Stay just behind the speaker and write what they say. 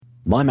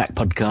My Mac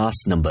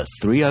Podcast number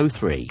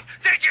 303. Did you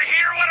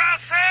hear what I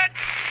said?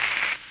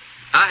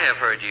 I have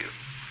heard you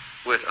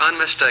with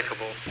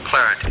unmistakable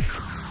clarity.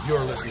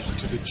 You're listening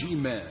to the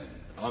G-Men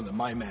on the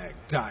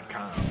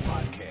MyMac.com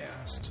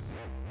podcast.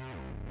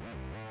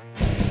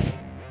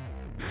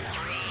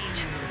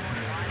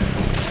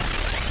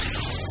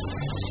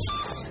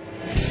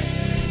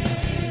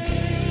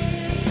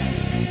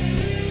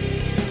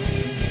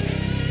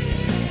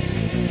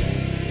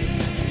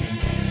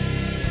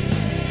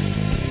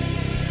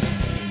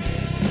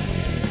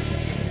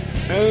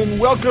 And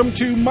welcome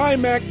to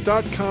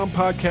MyMac.com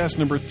podcast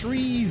number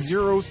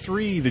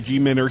 303. The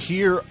G-Men are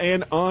here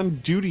and on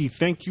duty.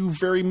 Thank you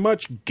very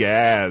much,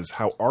 Gaz.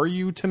 How are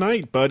you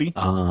tonight, buddy?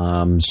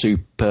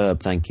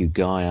 Superb, thank you,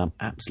 Guy. I'm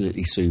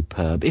absolutely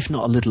superb. If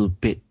not a little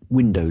bit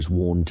Windows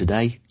worn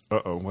today.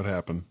 Uh-oh, what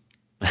happened?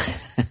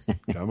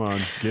 Come on,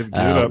 give it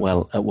up.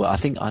 Well, I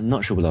think, I'm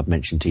not sure what I've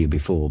mentioned to you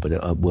before, but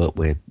at work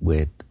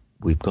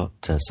we've got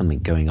something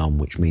going on,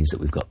 which means that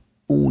we've got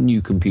all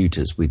new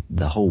computers.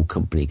 The whole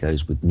company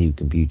goes with new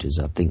computers,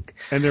 I think.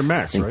 And they're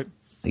Macs, right?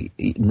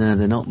 No,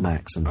 they're not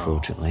Macs,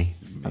 unfortunately.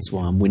 That's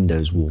why I'm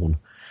Windows worn.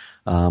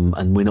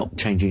 And we're not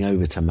changing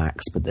over to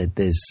Macs, but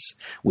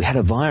we had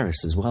a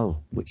virus as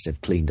well, which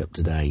they've cleaned up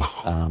today.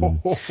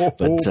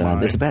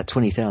 There's about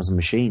 20,000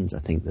 machines, I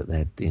think, that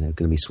they're going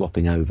to be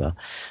swapping over.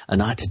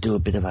 And I had to do a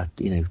bit of a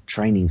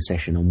training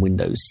session on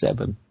Windows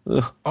 7.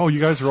 Ugh. Oh, you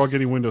guys are all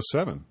getting Windows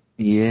 7?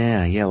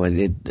 Yeah. Well,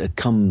 it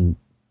come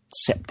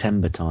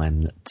September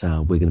time that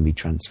we're going to be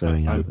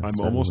transferring over. I'm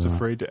almost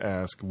afraid to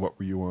ask, what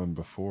were you on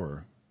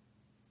before?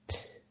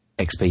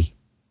 XP.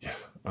 Yeah,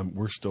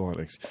 we're still on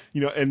XP.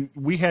 And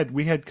we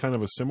had kind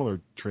of a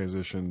similar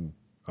transition.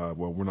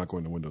 Well, we're not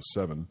going to Windows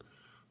 7.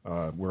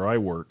 Where I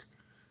work,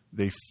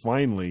 they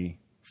finally,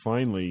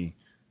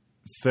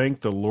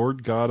 thank the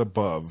Lord God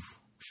above,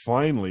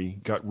 finally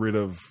got rid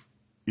of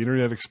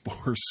Internet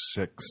Explorer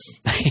 6.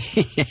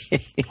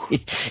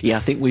 Yeah, I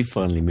think we've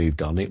finally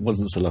moved on. It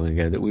wasn't so long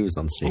ago that we was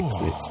on 6.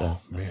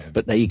 Man.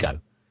 But there you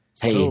go.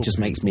 Hey, it just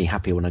makes me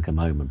happy when I come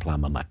home and play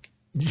on my Mac.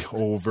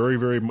 Oh, very,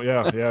 very,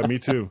 yeah, me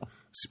too.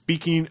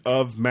 Speaking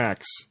of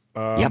Macs,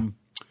 Yep.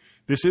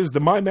 This is the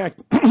MyMac,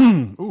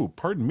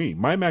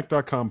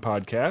 MyMac.com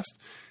podcast,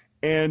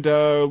 and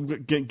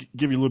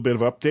give you a little bit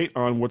of update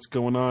on what's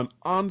going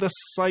on the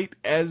site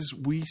as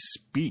we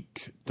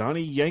speak.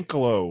 Donnie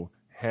Yankelo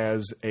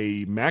has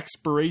a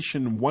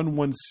Maxpiration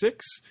 116.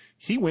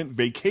 He went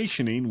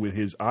vacationing with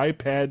his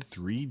iPad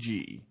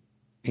 3G.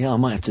 Yeah, I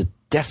might have to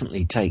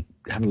definitely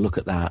have a look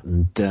at that,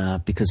 and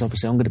because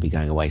obviously I'm going to be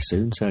going away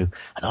soon, and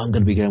I'm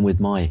going to be going with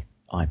my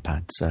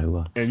iPad,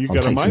 so and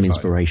I'll take some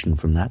inspiration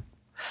from that.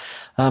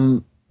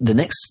 The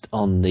next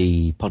on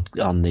the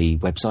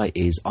website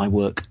is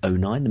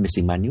iWork09, the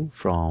missing manual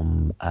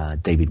from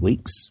David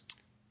Weeks.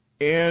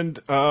 And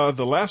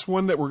the last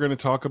one that we're going to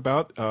talk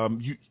about,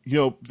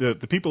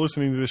 the people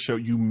listening to this show,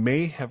 you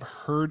may have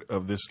heard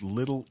of this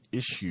little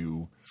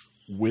issue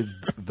with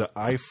the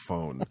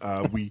iPhone.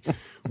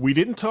 We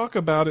didn't talk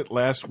about it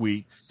last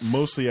week,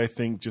 mostly I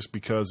think just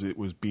because it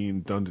was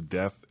being done to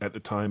death at the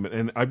time.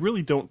 And I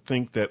really don't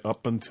think that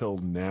up until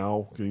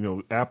now,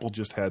 Apple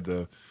just had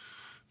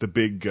the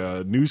big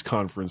news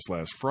conference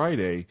last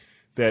Friday,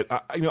 that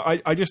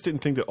I just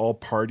didn't think that all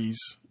parties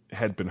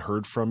had been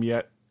heard from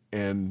yet.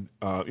 And,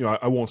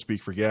 I won't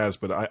speak for Gaz,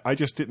 but I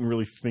just didn't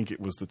really think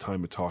it was the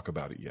time to talk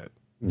about it yet.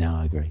 No,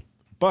 I agree.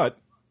 But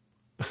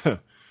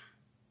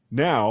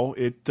now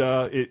it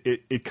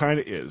kind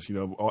of is.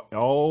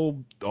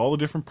 All the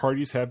different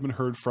parties have been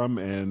heard from,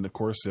 and, of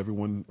course,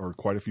 everyone or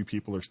quite a few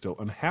people are still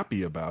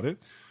unhappy about it.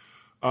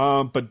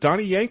 But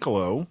Donnie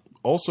Yankelo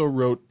also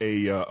wrote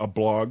a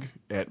blog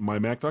at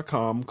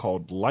mymac.com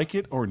called Like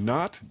It or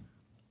Not,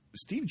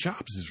 Steve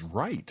Jobs is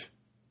Right.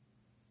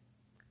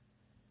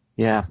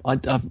 Yeah,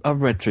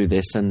 I've read through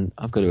this, and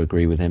I've got to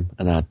agree with him,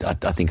 and I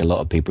think a lot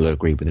of people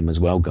agree with him as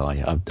well,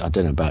 Guy. I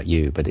don't know about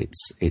you, but it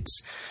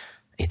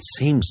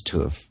seems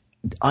to have.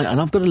 And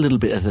I've got a little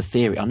bit of a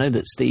theory. I know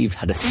that Steve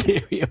had a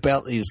theory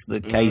about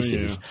the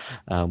cases,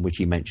 which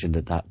he mentioned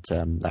at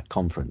that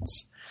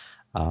conference,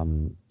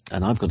 and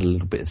I've got a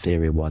little bit of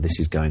theory of why this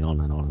is going on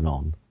and on and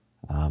on.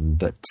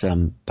 But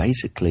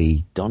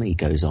basically, Donnie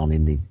goes on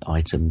in the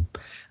item,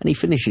 and he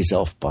finishes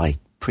off by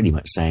pretty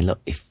much saying,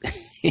 "Look,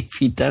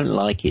 if you don't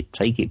like it,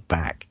 take it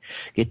back,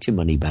 get your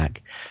money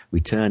back,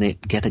 return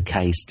it, get a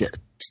case,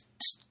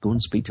 go and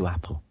speak to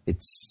Apple.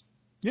 It's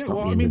not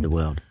the end of the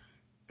world."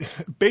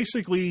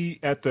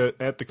 Basically, at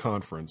the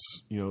conference,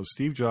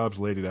 Steve Jobs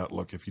laid it out.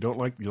 Look, if you don't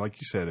like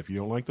you said, if you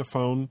don't like the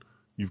phone,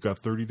 you've got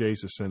 30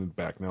 days to send it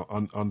back. Now,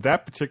 on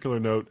that particular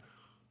note,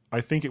 I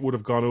think it would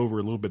have gone over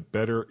a little bit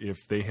better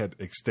if they had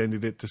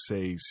extended it to,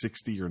 say,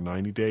 60 or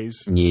 90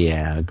 days.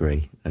 Yeah,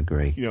 agree.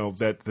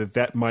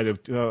 That might have.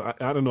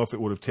 I don't know if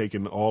it would have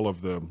taken all of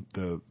the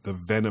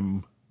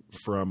venom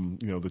from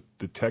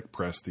the tech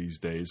press these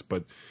days,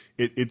 but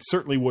it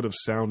certainly would have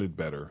sounded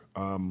better.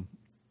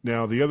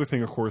 Now, the other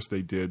thing, of course,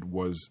 they did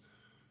was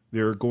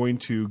they're going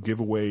to give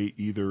away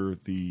either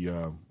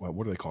the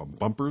what do they call them,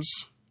 bumpers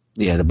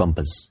Yeah, the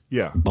bumpers.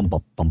 Yeah. Bumper.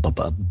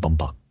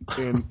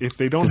 And if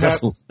they don't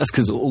 'Cause have... that's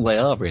because all they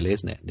are, really,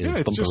 isn't it? They Yeah,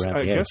 it's bump just, around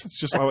I the edge. guess it's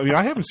just, I mean,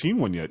 I haven't seen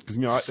one yet because,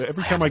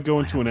 every time I go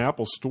into an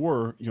Apple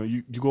store,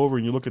 you go over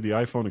and you look at the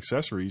iPhone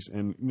accessories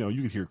and,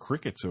 you could hear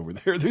crickets over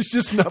there. There's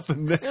just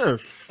nothing there.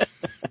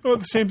 Well,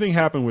 the same thing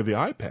happened with the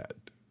iPad.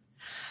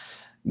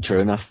 True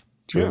enough.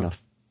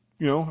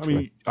 I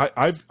mean,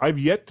 I've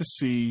yet to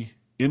see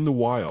in the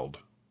wild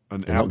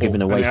an They're Apple. not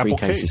giving away an free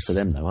Apple cases case. for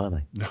them, though, are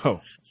they?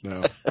 No.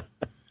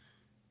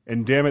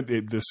 And damn it,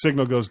 the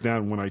signal goes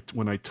down when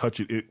I touch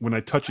it. When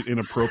I touch it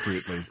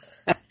inappropriately,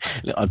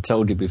 Look, I've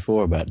told you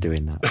before about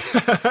doing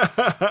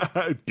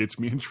that. it gets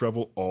me in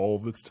trouble all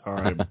the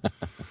time.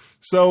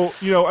 So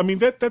I mean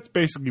that's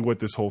basically what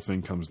this whole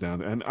thing comes down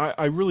to. And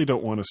I really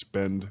don't want to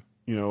spend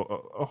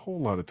a whole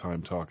lot of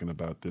time talking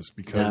about this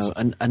because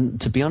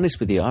and to be honest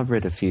with you, I've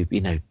read a few.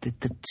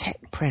 The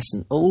tech press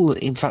and all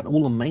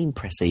the main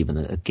press even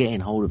are getting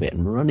hold of it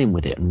and running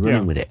with it.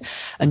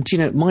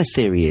 And my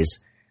theory is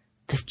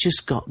they've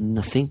just got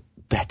nothing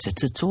better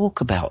to talk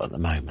about at the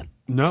moment.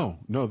 No.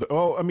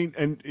 I mean,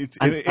 and it's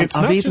I've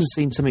not even just,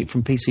 seen something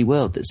from PC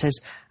World that says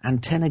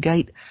Antenna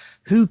Gate.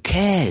 Who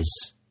cares?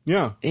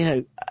 yeah.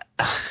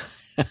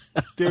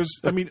 There's,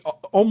 I mean,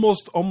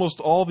 almost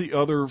all the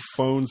other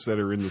phones that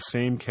are in the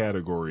same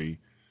category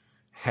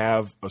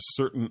have a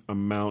certain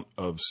amount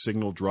of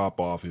signal drop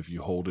off if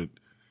you hold it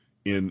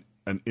in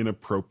an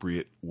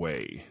inappropriate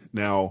way.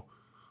 Now,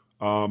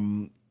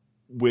 I've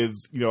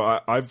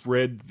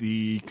read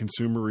the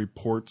Consumer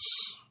Reports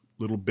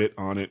little bit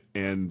on it,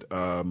 and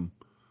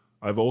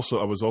I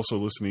was also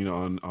listening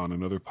on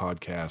another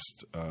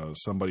podcast.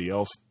 Somebody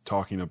else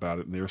talking about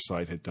it, and their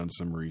site had done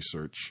some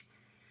research,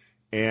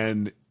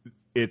 and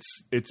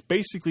it's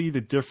basically the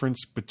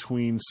difference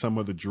between some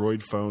of the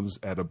Droid phones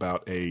at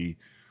about a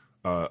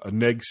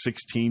neg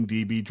 16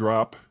 dB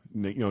drop,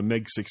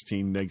 neg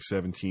 16, neg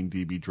 17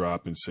 dB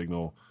drop in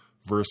signal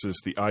versus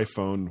the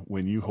iPhone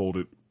when you hold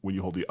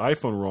the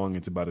iPhone wrong,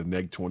 it's about a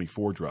neg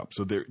 24 drop.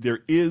 So there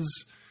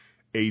is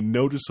a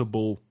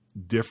noticeable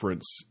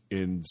difference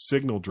in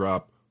signal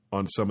drop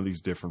on some of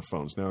these different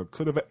phones. Now,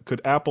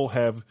 could Apple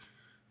have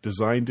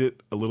designed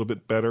it a little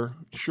bit better?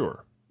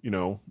 Sure.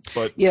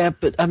 But yeah,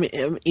 but I mean,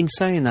 in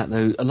saying that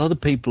though, a lot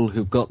of people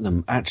who've got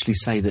them actually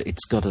say that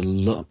it's got a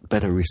lot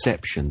better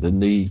reception than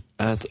the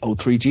old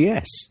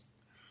 3GS.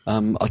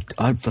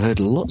 I've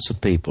heard lots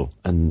of people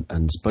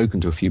and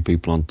spoken to a few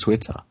people on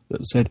Twitter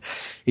that said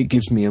it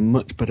gives me a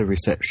much better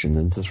reception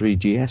than the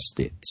 3GS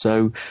did.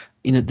 So,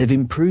 they've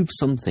improved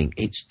something.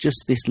 It's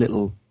just this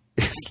little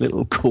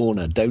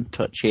corner, don't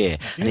touch here.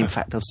 Yeah. And in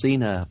fact, I've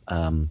seen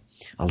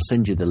I'll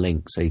send you the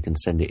link so you can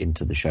send it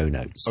into the show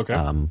notes. Okay.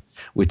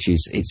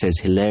 It says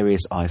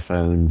hilarious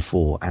iPhone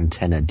 4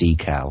 antenna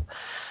decal.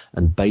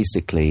 And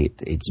basically,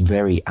 it's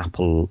very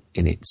Apple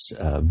in its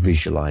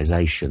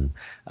visualization.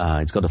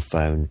 It's got a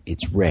phone,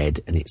 it's red,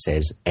 and it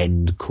says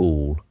 "end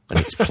cool," and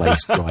it's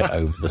placed right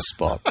over the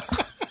spot.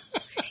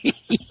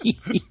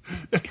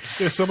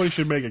 Yeah, somebody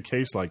should make a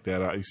case like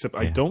that. Except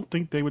I don't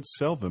think they would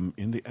sell them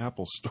in the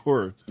Apple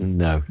Store.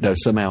 No,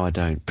 somehow I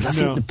don't. But I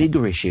think the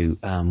bigger issue,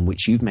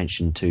 which you've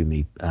mentioned to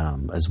me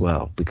as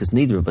well, because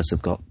neither of us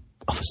have got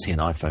obviously an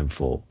iPhone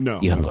 4. No,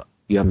 you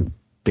haven't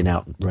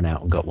run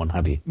out and got one,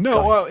 have you?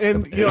 No,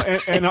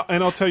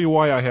 and I'll tell you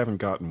why I haven't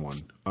gotten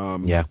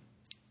one. Yeah.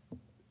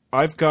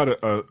 I've got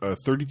a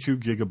 32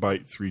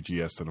 gigabyte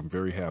 3GS that I'm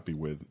very happy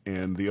with,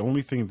 and the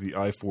only thing the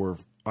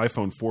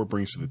iPhone 4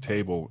 brings to the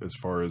table as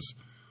far as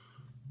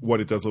what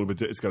it does a little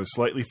bit, it's got a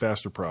slightly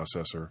faster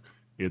processor.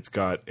 It's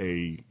got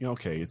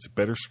it's a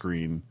better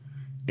screen,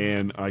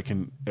 and I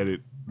can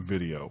edit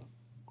video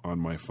on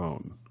my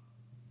phone.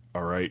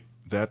 All right,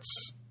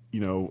 that's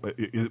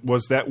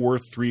was that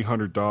worth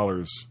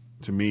 $300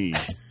 to me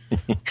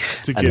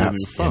to get a new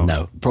phone?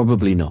 No,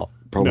 probably not.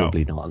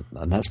 Probably not.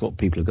 And that's what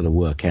people have got to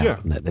work out. Yeah.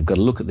 They've got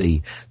to look at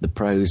the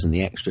pros and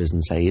the extras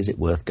and say, is it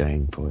worth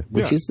going for it?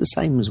 Which is the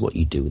same as what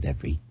you do with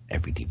every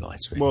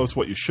device, really. Well, it's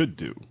what you should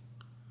do.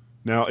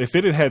 Now, if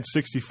it had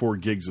 64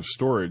 gigs of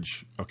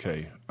storage,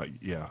 okay,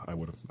 I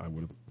would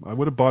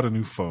have bought a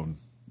new phone.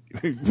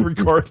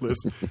 Regardless,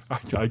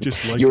 I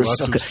just like lots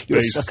of space. You're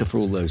a sucker for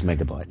all those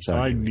megabytes.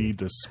 I need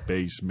the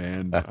space,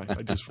 man.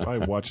 I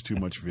watch too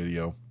much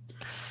video.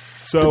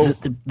 So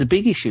the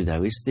big issue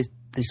though is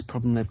this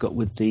problem they've got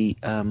with the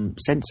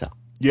sensor.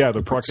 Yeah,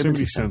 the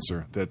proximity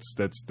sensor that's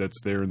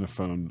there in the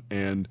phone.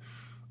 And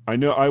I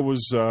know I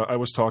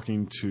was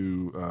talking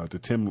to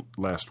Tim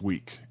last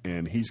week,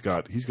 and he's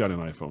got an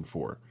iPhone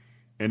 4,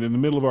 and in the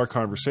middle of our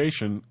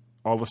conversation,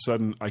 all of a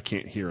sudden I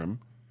can't hear him,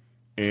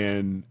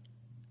 and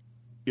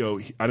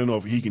I don't know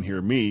if he can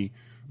hear me,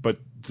 but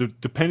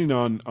depending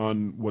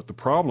on what the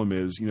problem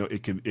is,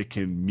 it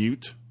can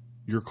mute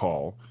your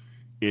call,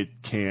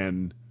 it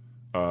can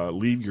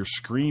leave your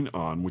screen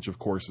on, which of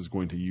course is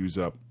going to use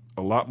up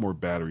a lot more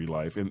battery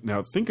life. And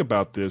now think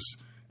about this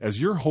as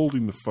you're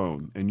holding the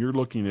phone and you're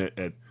looking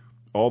at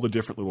all the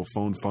different little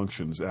phone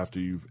functions after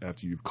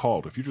you've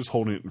called. If you're just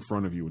holding it in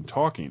front of you and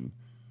talking,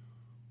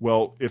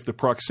 well, if the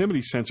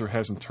proximity sensor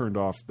hasn't turned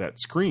off that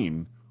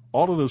screen,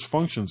 all of those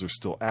functions are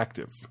still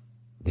active.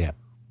 Yeah.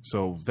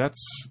 So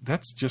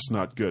that's just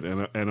not good.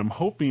 And I'm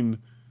hoping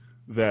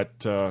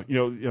that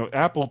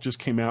Apple just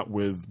came out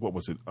with, what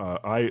was it,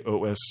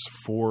 iOS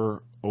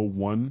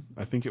 4.01,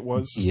 I think it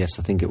was. Yes,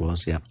 I think it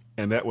was. Yeah.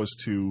 And that was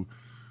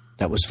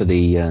for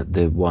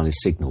the wireless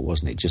signal,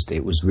 wasn't it? Just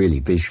it was really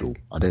visual.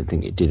 I don't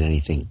think it did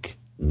anything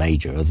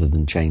major other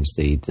than change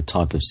the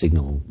type of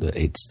signal that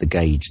it's the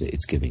gauge that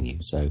it's giving you.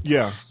 So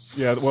yeah.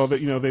 Well,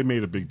 they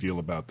made a big deal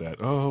about that.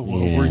 Oh,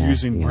 well, we're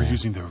using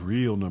the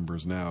real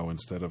numbers now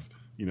instead of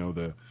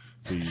the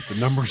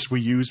numbers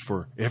we used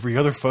for every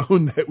other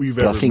phone that we've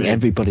ever. I think made.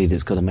 Everybody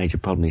that's got a major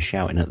problem is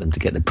shouting at them to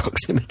get the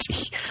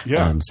proximity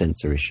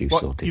sensor issue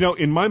sorted.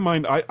 In my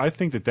mind, I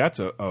think that's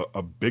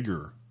a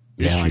bigger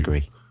issue. Yeah, I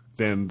agree.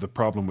 Than the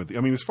problem with.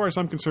 As far as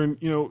I'm concerned,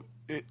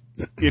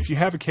 if you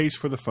have a case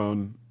for the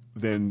phone,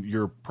 then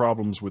your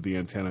problems with the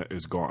antenna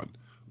is gone.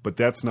 But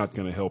that's not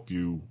going to help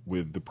you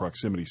with the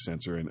proximity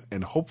sensor,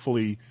 and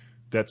hopefully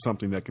that's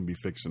something that can be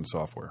fixed in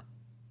software.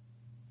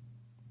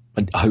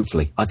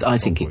 Hopefully. I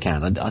think it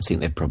can. I think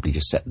they've probably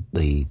just set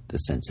the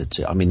sensor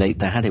to...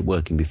 they had it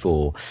working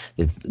before.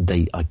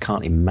 I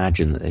can't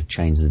imagine that they've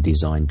changed the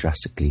design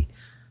drastically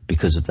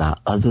because of that,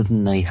 other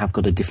than they have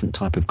got a different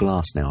type of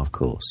glass now, of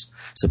course.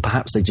 So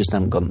perhaps they just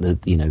haven't got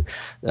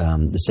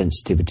the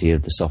sensitivity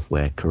of the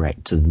software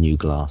correct to the new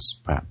glass,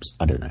 perhaps.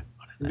 I don't know.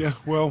 Yeah,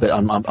 well... But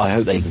I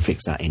hope they can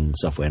fix that in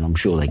software, and I'm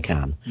sure they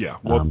can. Yeah,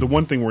 well, the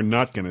one thing we're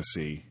not going to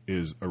see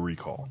is a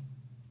recall.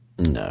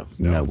 No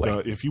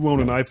way. If you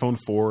own an iPhone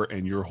 4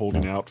 and you're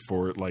holding out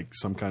for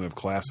some kind of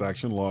class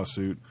action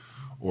lawsuit,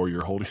 or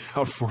you're holding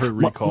out for a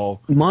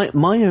recall... My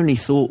only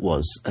thought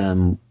was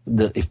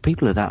that if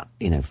people are that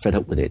fed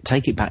up with it,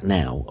 take it back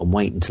now and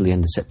wait until the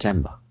end of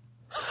September.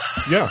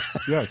 Yeah,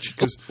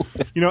 because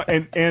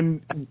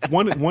and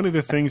one of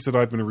the things that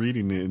I've been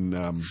reading in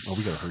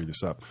we got to hurry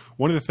this up.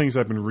 One of the things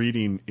I've been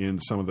reading in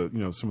some of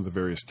the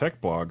various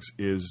tech blogs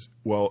is,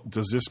 well,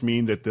 does this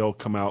mean that they'll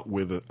come out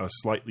with a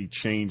slightly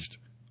changed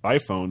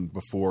iPhone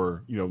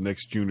before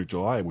next June or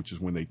July, which is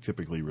when they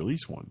typically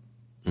release one?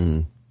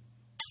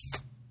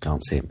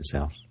 Can't see it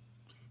myself.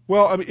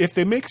 Well, if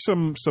they make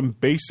some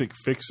basic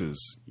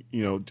fixes,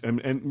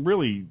 and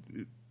really.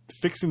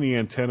 Fixing the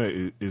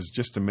antenna is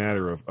just a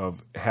matter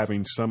of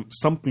having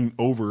something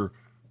over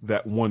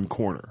that one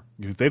corner.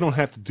 They don't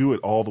have to do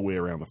it all the way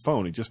around the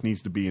phone. It just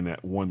needs to be in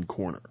that one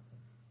corner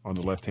on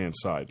the left-hand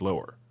side,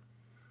 lower.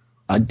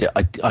 I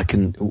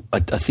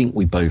think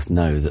we both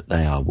know that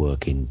they are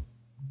working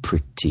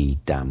pretty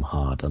damn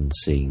hard on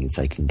seeing if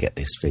they can get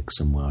this fixed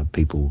somewhere.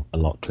 People a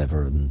lot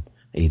cleverer than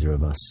either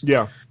of us.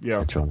 Yeah.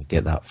 They're trying to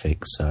get that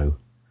fixed. So,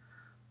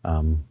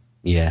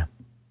 yeah.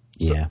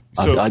 Yeah,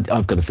 so,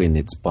 I've got a feeling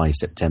it's by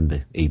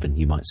September even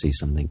you might see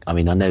something. I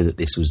know that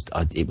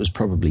it was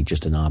probably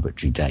just an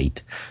arbitrary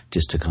date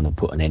just to kind of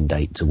put an end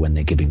date to when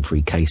they're giving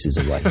free cases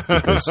away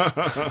because,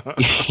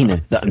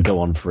 that would go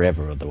on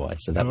forever otherwise.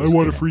 So that I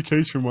want a free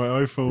case for my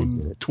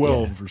iPhone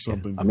 12 or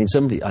something.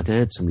 Yeah. I'd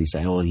heard somebody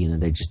say,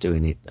 they're just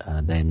doing it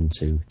then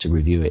to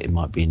review it. It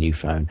might be a new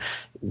phone.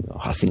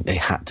 I think they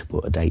had to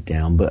put a date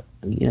down, but,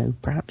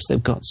 perhaps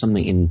they've got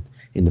something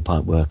in the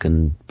pipework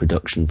and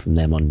production from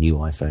them on new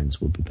iPhones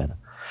would be better.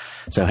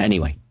 So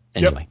anyway,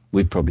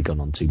 We've probably gone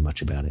on too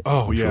much about it.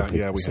 Oh, we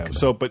have.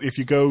 So, but if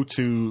you go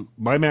to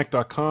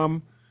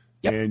mymac.com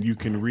and you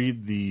can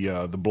read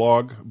the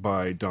blog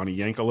by Donnie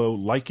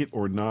Yankelo, Like It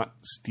or Not,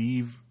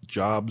 Steve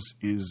Jobs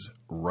is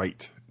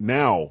Right.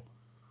 Now,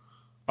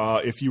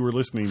 if you were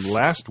listening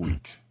last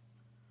week,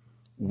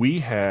 we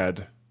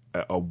had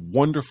a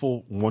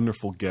wonderful,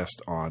 wonderful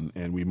guest on,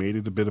 and we made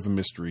it a bit of a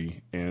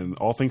mystery. And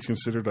all things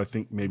considered, I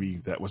think maybe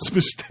that was a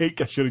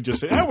mistake. I should have just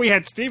said, we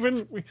had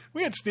Stephen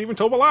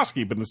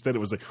Tobolowsky, but instead it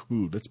was like,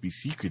 let's be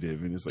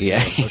secretive. And it's like,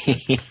 yeah,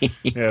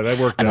 that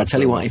worked. And I'll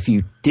tell you what, if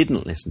you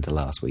didn't listen to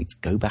last week's,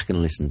 go back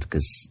and listen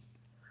because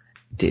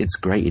it's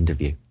a great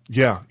interview.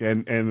 Yeah,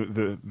 and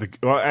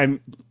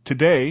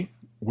today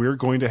we're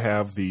going to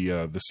have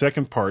the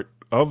second part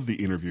of the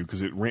interview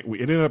because it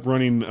ended up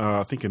running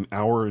I think an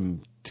hour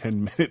and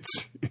 10 minutes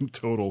in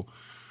total,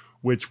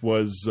 which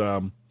was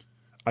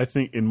I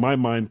think in my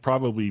mind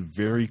probably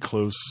very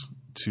close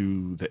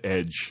to the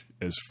edge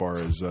as far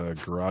as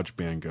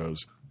GarageBand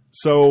goes.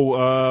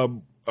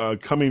 So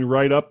coming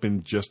right up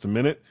in just a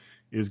minute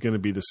is going to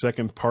be the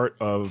second part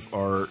of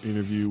our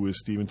interview with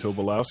Stephen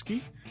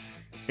Tobolowsky,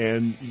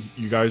 and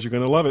you guys are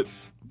going to love it.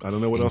 I don't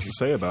know what else to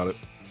say about it.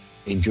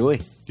 Enjoy.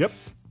 Yep.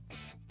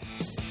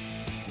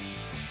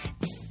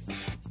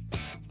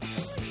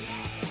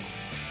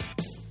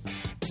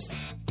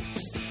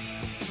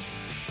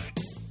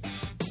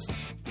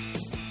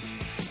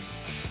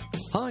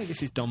 Hi,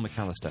 this is Don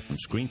McAllister from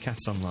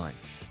Screencasts Online,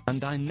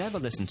 and I never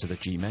listen to the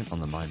G-Men on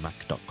the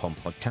mymac.com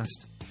podcast.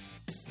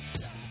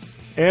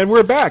 And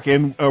we're back,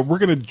 and we're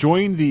going to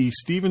join the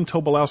Stephen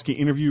Tobolowsky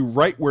interview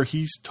right where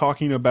he's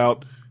talking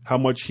about how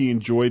much he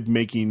enjoyed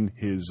making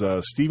his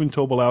Stephen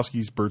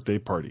Tobolowsky's birthday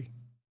party.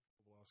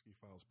 Tobolowsky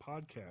Files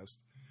podcast.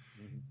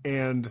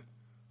 And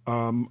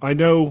I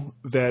know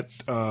that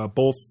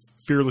both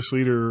Fearless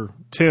Leader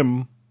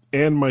Tim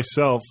and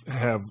myself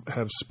have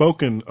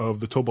spoken of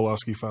the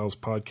Tobolowsky Files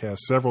podcast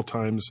several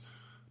times,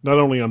 not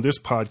only on this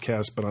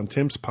podcast, but on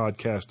Tim's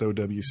podcast,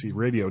 OWC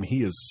Radio. And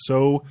he is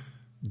so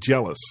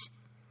jealous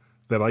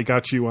that I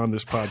got you on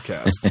this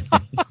podcast.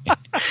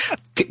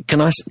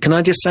 Can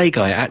I just say,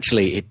 Guy,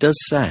 actually, it does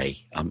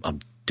say, I'm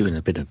doing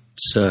a bit of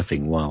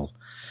surfing while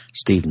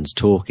Stephen's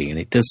talking, and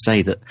it does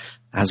say that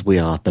as we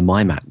are the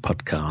MyMac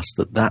podcast,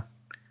 that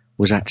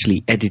was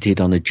actually edited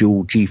on a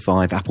dual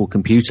G5 Apple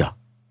computer.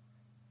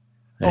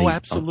 Oh,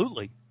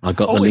 absolutely. I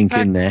got the link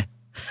in there.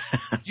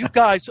 You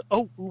guys,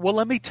 well,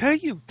 let me tell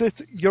you,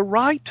 you're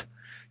right.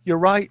 You're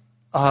right.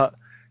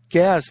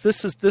 Gaz,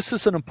 this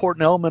is an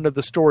important element of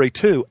the story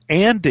too.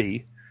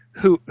 Andy,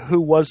 who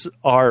was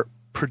our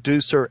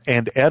producer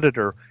and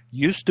editor,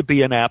 used to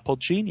be an Apple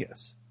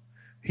genius.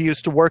 He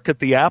used to work at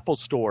the Apple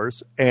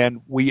stores,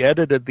 and we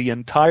edited the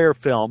entire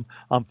film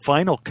on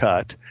Final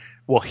Cut.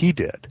 Well, he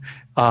did.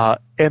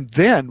 And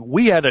then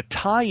we had a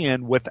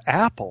tie-in with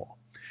Apple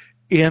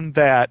in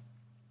that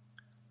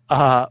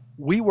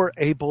we were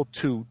able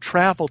to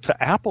travel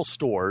to Apple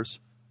stores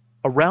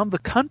around the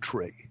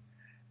country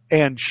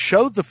and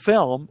show the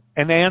film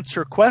and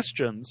answer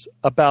questions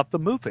about the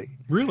movie.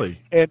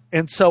 Really?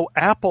 And so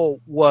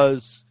Apple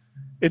was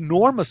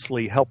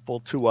enormously helpful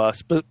to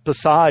us, but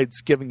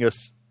besides giving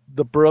us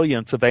the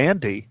brilliance of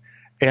Andy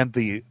and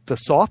the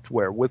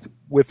software with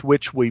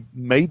which we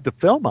made the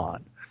film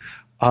on,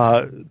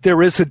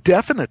 there is a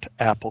definite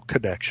Apple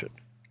connection.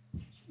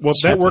 Well,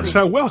 that works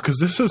out well because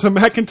this is a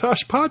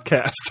Macintosh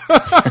podcast.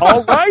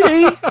 All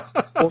righty.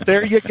 Well,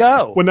 there you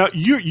go. Well, now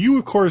you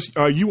of course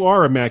you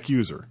are a Mac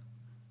user.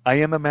 I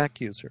am a Mac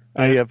user.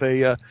 I have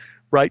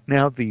right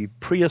now the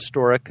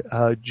prehistoric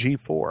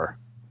G4.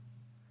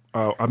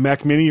 A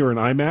Mac Mini or an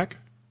iMac?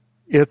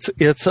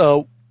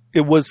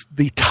 It was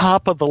the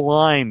top of the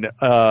line,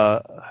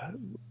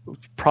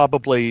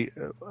 probably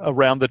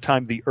around the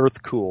time the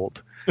Earth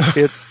cooled.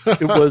 It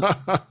was,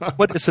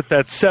 what is it?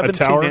 That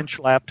 17-inch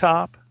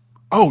laptop.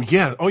 Oh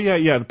yeah,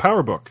 the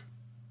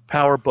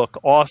PowerBook,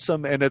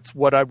 awesome, and it's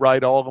what I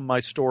write all of my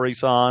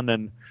stories on,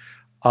 and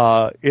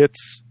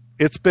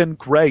it's been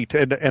great,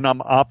 and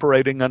I'm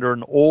operating under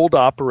an old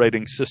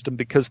operating system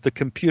because the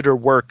computer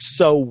works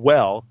so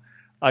well.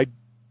 I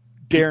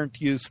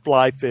daren't use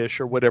Flyfish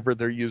or whatever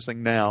they're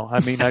using now. I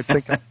mean, I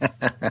think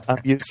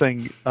I'm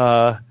using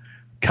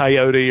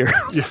Coyote or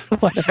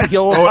the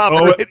old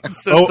operating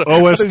system.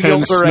 OS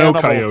 10 Snow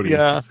Coyote.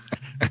 Yeah.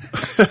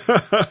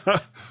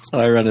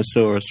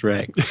 Tyrannosaurus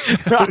Rex.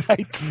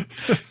 Right.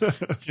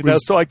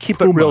 So I keep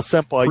it real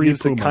simple. I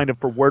use it kind of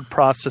for word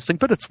processing,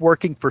 but it's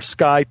working for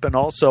Skype, and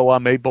also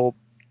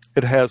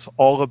it has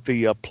all of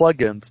the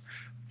plugins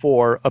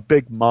for a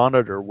big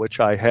monitor, which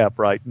I have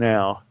right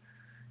now,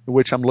 in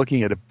which I'm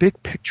looking at a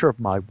big picture of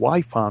my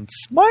wife on,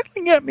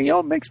 smiling at me. Oh,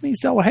 it makes me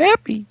so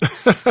happy.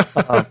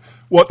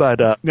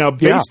 Now,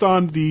 based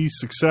on the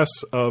success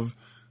of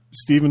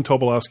Stephen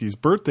Tobolowsky's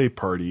birthday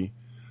party,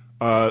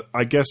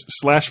 I guess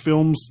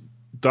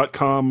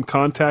 /films.com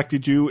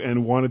contacted you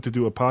and wanted to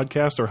do a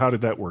podcast, or how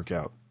did that work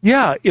out?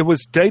 Yeah, it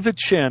was David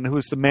Shin, who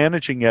was the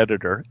managing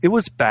editor. It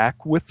was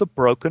back with the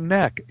broken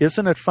neck.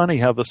 Isn't it funny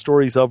how the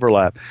stories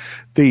overlap?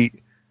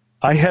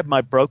 I had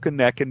my broken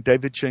neck, and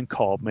David Shin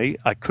called me.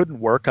 I couldn't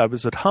work. I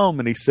was at home,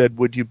 and he said,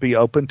 would you be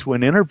open to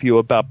an interview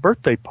about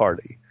Birthday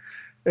Party?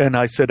 And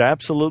I said,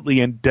 absolutely.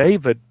 And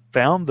David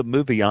found the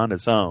movie on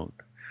his own.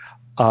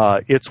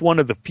 It's one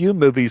of the few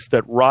movies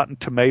that Rotten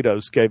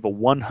Tomatoes gave a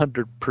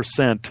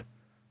 100%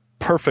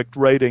 perfect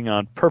rating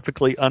on,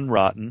 perfectly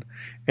unrotten.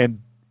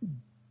 And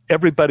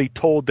everybody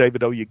told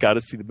David, oh, you got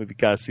to see the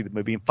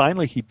movie, And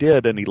finally he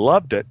did, and he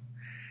loved it.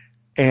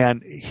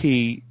 And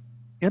he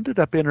ended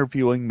up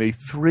interviewing me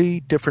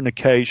 3 different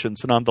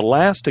occasions. And on the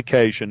last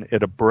occasion,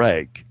 at a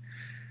break,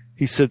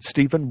 he said,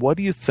 Stephen, what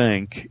do you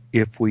think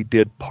if we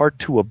did part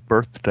 2 of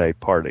Birthday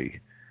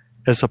Party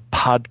as a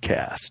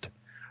podcast,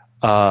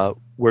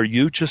 where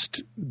you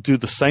just do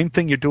the same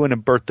thing you're doing in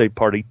Birthday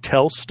Party,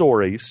 tell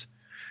stories,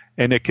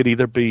 and it could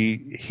either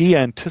be, he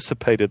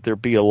anticipated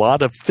there'd be a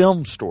lot of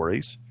film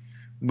stories,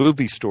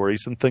 movie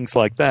stories, and things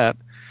like that,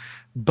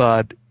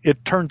 but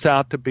it turns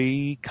out to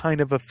be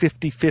kind of a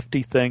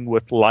 50-50 thing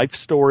with life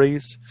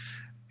stories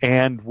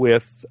and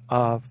with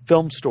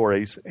film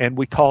stories, and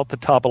we call it the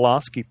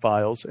Tobolowsky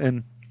Files.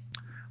 And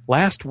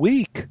last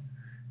week,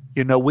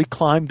 we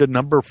climbed to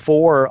number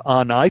 4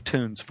 on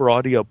iTunes for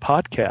audio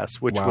podcasts,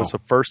 which was a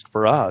first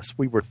for us.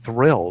 We were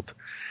thrilled.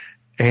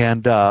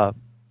 And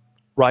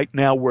right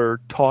now we're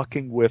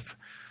talking with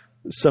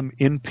some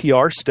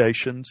NPR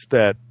stations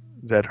that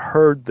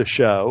heard the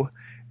show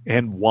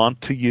and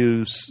want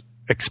to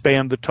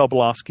expand the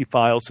Tobolowsky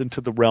Files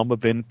into the realm of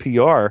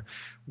NPR,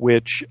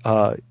 which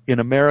in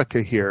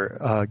America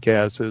here,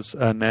 Gaz, is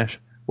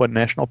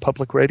National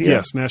Public Radio?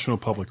 Yes, National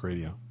Public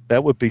Radio.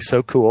 That would be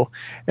so cool.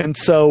 And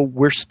so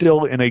we're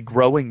still in a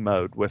growing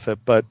mode with it,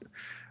 but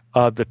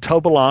the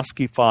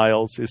Tobolowsky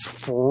Files is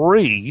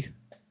free.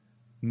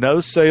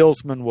 No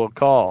salesman will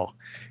call.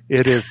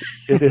 It's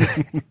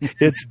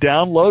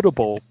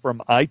downloadable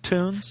from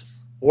iTunes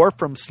or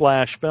from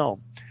 /film.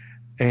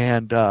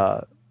 and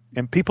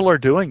people are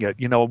doing it.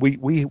 You know,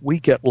 we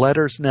get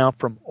letters now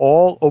from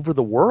all over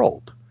the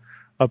world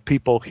of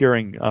people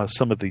hearing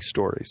some of these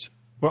stories.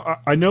 Well,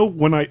 I know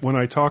when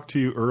I talked to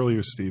you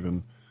earlier,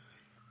 Stephen,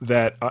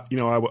 that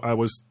I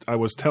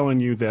was telling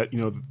you that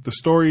the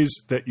stories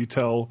that you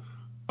tell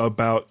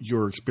about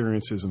your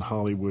experiences in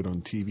Hollywood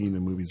on TV and the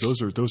movies,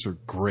 those are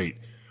great.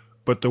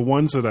 But the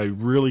ones that I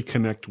really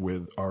connect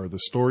with are the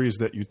stories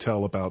that you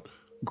tell about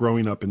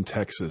growing up in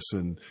Texas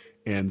and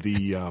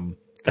the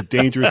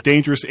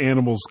Dangerous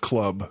Animals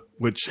Club,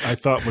 which I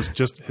thought was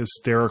just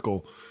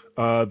hysterical.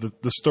 The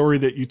story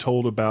that you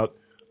told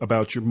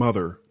about your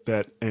mother,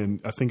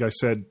 and I think I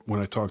said when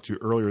I talked to you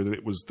earlier that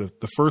it was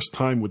the first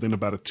time within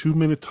about a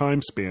 2-minute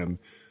time span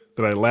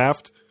that I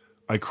laughed,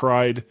 I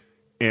cried,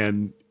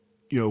 and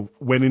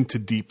went into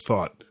deep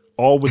thought,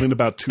 all within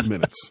about 2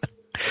 minutes.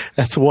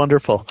 That's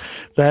wonderful.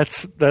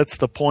 That's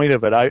the point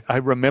of it. I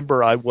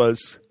remember I'm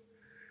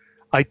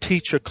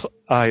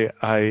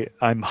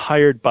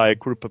hired by a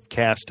group of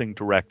casting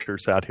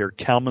directors out here,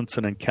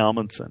 Kalmanson and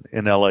Kalmanson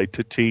in LA,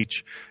 to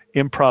teach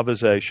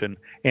improvisation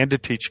and to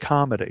teach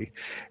comedy.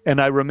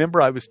 And I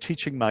remember I was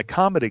teaching my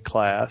comedy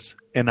class,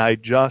 and I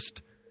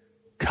just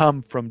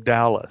come from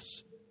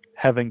Dallas,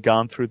 having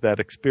gone through that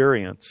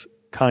experience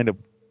kind of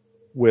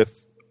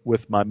with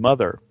my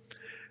mother.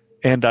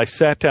 And I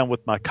sat down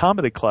with my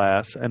comedy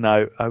class, and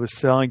I was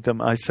telling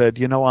them, I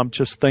said, I'm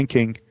just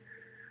thinking,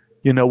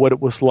 what it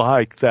was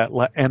like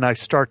and I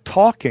start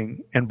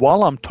talking, and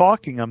while I'm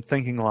talking, I'm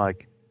thinking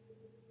like,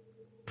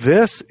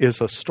 this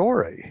is a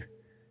story.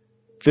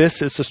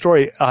 This is a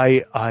story.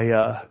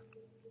 That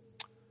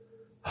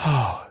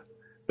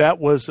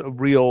was a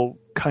real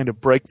kind of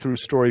breakthrough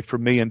story for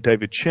me and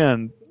David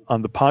Chin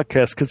on the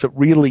podcast, because it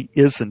really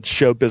isn't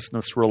show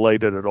business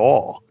related at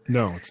all.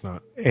 No, it's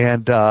not.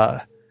 And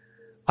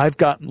I've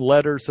gotten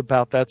letters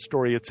about that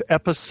story. It's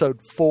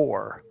episode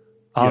 4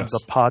 on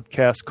the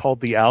podcast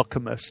called The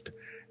Alchemist.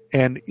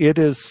 And it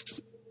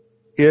is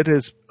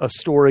a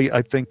story.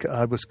 I think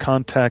I was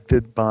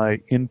contacted by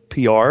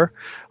NPR.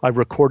 I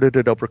recorded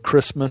it over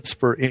Christmas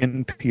for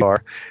NPR.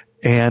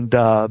 And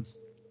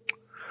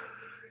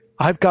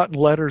I've gotten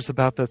letters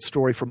about that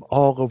story from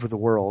all over the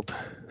world.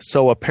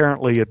 So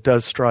apparently it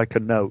does strike a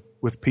note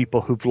with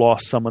people who've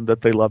lost someone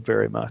that they love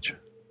very much.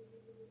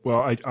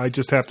 Well, I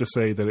just have to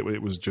say that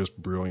it was just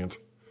brilliant.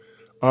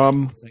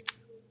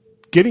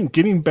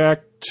 Getting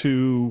back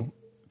to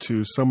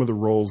some of the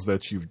roles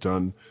that you've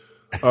done,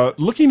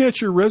 looking at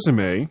your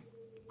resume,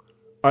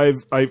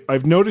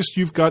 I've noticed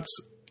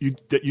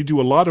that you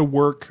do a lot of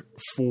work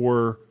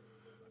for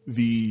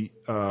the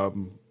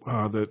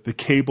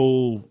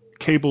cable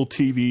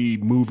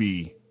TV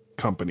movie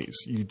companies.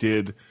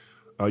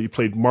 You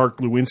played Mark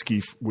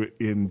Lewinsky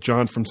in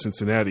John from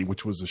Cincinnati,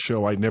 which was a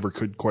show I never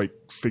could quite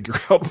figure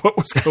out what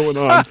was going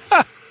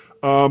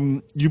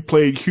on. You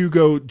played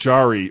Hugo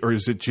Jari, or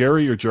is it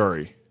Jerry or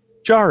Jari?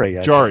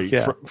 Jari. Jari,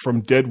 yeah.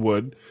 from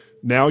Deadwood.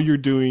 Now you're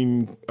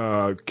doing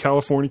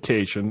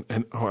Californication,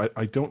 and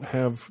I don't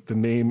have the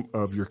name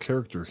of your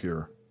character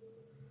here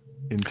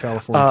in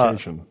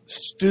Californication.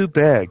 Stu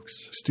Beggs.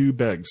 Stu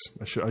Beggs.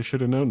 I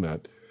should have known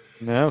that.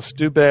 No,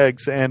 Stu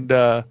Beggs, and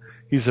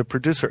he's a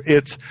producer.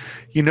 It's,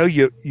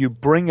 you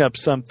bring up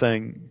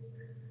something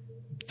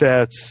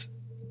that's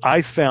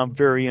I found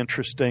very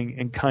interesting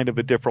in kind of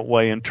a different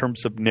way in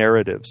terms of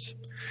narratives.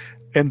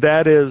 And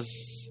that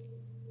is,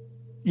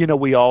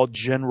 we all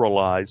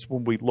generalize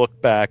when we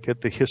look back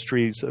at the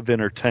histories of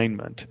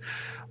entertainment.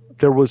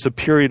 There was a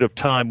period of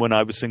time when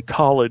I was in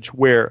college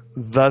where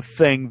the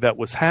thing that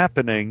was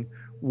happening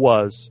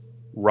was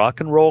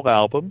rock and roll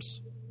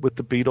albums with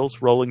the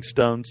Beatles, Rolling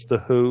Stones, The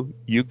Who,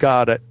 you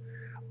got it,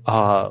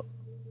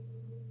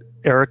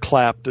 Eric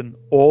Clapton,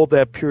 all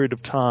that period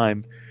of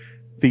time,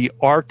 the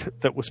art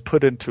that was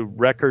put into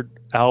record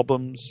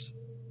albums,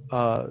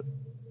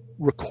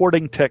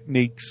 recording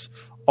techniques,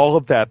 all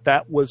of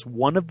that was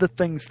one of the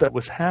things that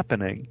was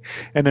happening.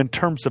 And in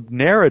terms of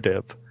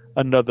narrative,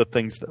 another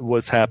thing that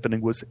was happening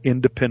was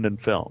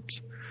independent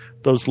films.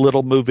 Those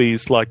little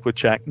movies like with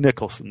Jack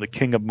Nicholson, The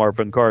King of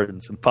Marvin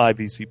Gardens and Five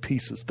Easy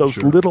Pieces, those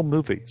little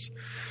movies.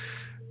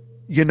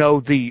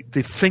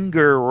 The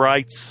finger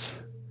writes,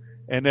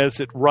 and as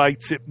it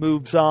writes, it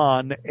moves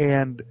on.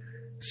 And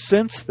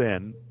since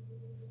then,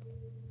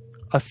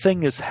 a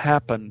thing has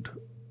happened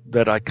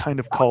that I kind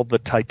of called the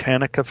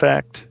Titanic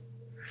effect.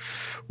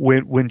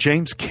 When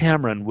James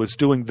Cameron was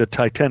doing the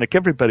Titanic,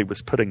 everybody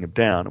was putting him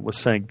down and was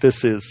saying,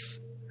 this is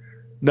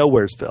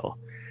Nowheresville.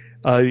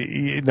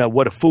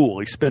 What a fool.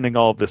 He's spending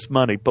all this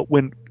money. But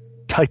when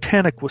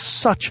Titanic was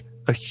such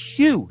a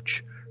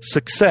huge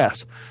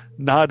success,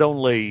 not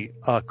only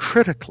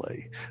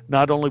critically,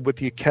 not only with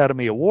the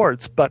Academy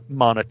Awards, but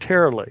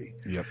monetarily,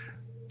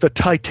 the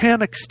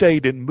Titanic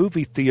stayed in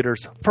movie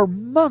theaters for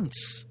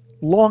months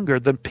longer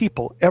than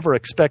people ever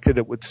expected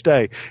it would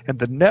stay. And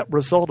the net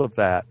result of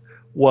that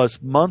was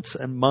months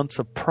and months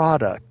of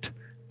product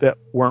that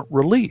weren't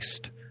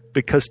released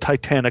because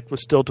Titanic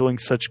was still doing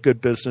such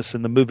good business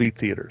in the movie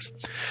theaters.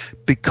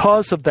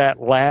 Because of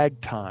that lag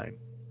time,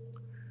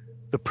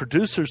 the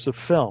producers of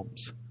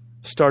films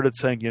started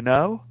saying,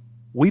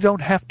 we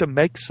don't have to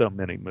make so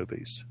many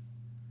movies.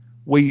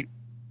 We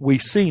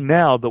see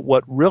now that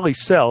what really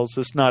sells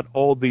is not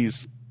all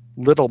these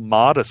little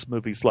modest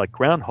movies like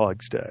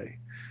Groundhog's Day.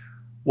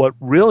 What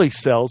really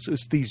sells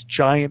is these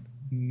giant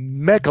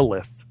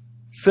megalith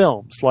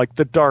films like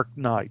The Dark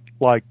Knight,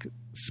 like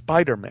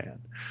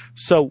Spider-Man.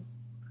 So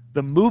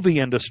the movie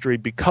industry,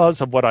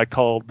 because of what I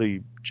call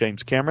the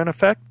James Cameron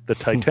effect, the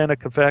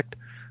Titanic effect,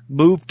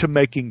 moved to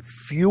making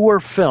fewer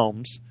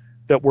films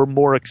that were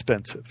more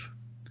expensive.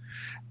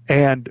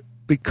 And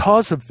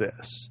because of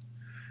this,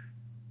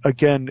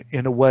 again,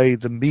 in a way,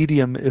 the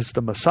medium is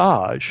the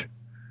massage,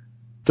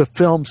 the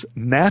films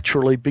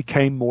naturally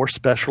became more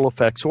special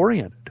effects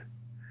oriented.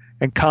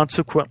 And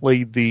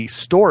consequently, the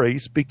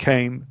stories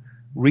became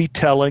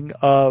retelling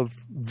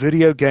of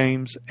video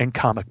games and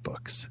comic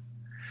books.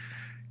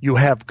 You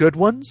have good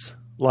ones,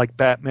 like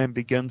Batman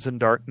Begins and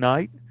Dark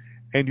Knight,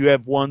 and you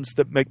have ones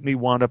that make me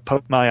want to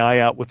poke my eye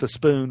out with a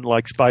spoon,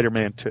 like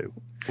Spider-Man 2.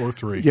 Or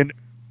 3.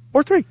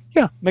 Or 3,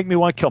 yeah, make me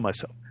want to kill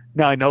myself.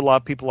 Now, I know a lot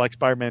of people like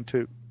Spider-Man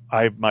 2.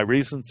 I have my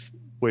reasons,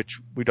 which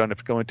we don't have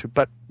to go into,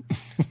 but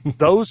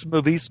those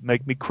movies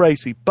make me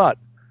crazy. But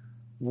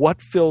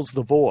what fills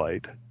the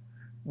void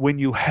when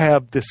you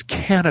have this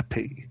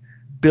canopy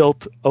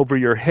built over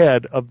your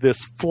head of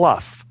this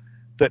fluff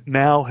that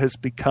now has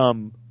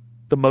become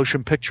the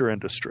motion picture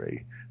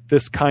industry,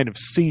 this kind of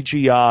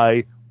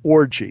CGI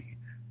orgy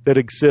that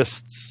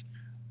exists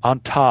on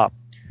top,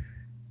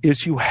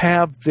 is you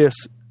have this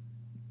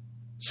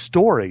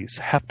stories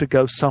have to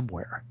go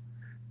somewhere.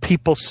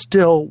 People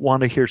still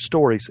want to hear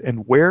stories,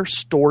 and where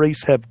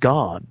stories have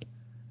gone,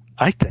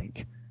 I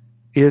think,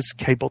 is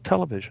cable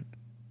television.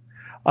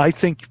 I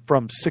think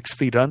from 6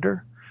 Feet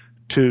Under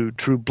to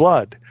True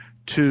Blood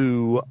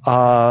to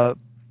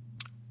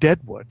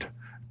Deadwood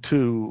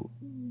to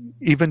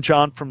even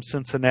John from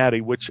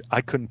Cincinnati, which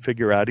I couldn't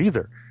figure out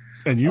either.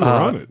 And you were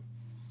on it.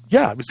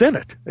 Yeah, I was in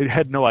it. I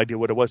had no idea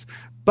what it was.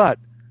 But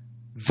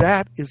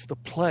that is the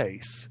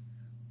place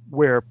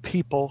where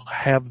people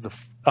have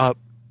the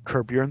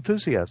Curb Your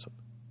Enthusiasm.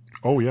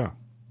 Oh, yeah.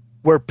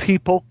 Where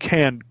people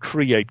can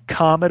create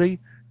comedy,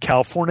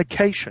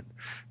 Californication.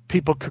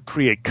 People could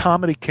create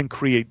comedy, can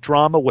create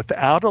drama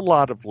without a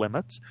lot of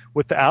limits,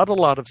 without a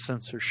lot of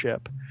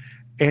censorship,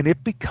 and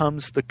it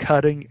becomes the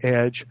cutting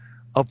edge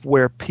of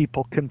where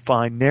people can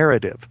find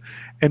narrative.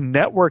 And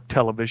network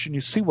television,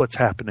 you see what's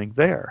happening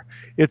there.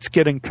 It's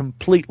getting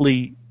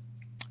completely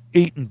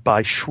eaten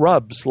by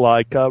shrubs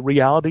like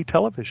reality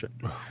television.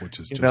 Which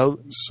is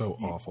so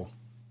awful.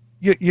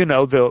 You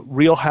know, the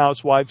Real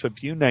Housewives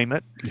of you name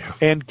it,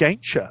 and game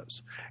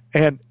shows.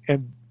 And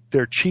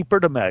they're cheaper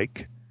to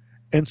make.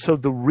 And so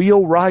the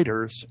real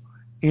writers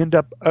end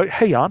up,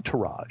 hey,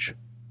 Entourage,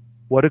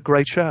 what a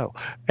great show.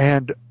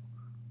 And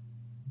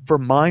for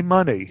my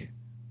money,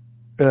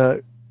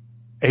 HBO,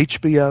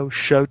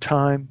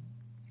 Showtime,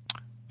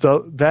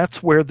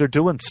 that's where they're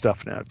doing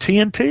stuff now.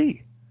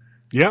 TNT.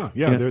 Yeah,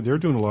 they're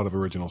doing a lot of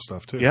original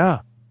stuff too. Yeah.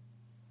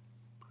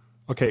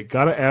 Okay,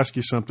 got to ask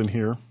you something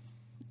here.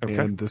 Okay.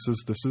 And this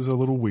is a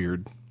little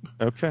weird.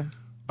 Okay.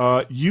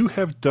 You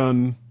have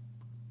done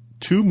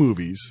 2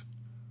 movies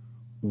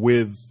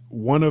with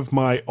one of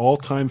my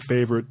all-time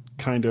favorite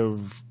kind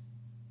of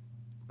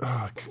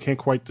can't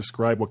quite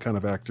describe what kind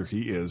of actor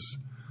he is.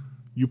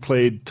 You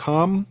played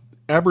Tom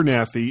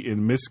Abernathy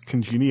in Miss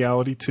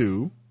Congeniality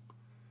 2,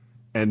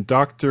 and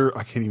Dr.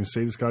 I can't even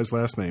say this guy's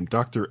last name.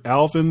 Dr.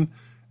 Alvin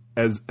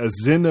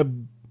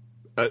Azinab.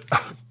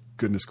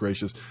 Goodness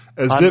gracious!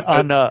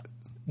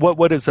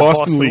 What is it?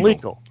 Boston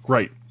Legal.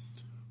 Right.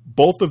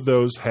 Both of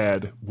those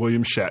had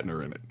William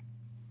Shatner in it.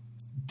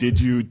 Did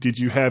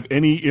you have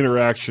any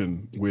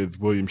interaction with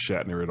William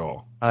Shatner at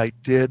all? I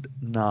did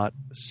not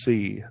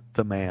see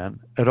the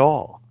man at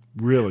all.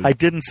 Really? I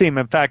didn't see him.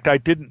 In fact, I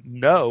didn't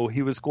know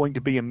he was going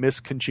to be in Miss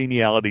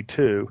Congeniality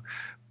 2.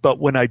 But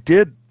when I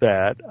did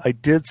that, I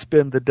did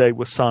spend the day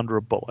with Sandra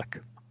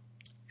Bullock.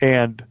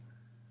 And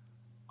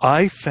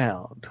I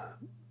found,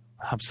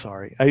 I'm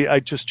sorry, I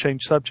just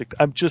changed subject.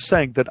 I'm just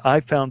saying that I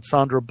found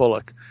Sandra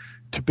Bullock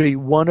to be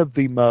one of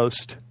the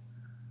most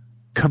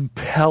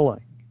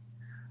compelling,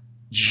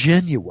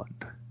 genuine.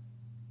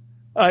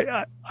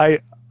 I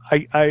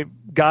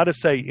got to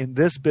say, in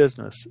this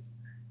business,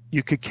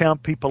 you could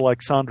count people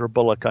like Sandra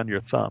Bullock on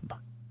your thumb.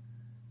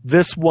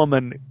 This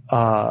woman,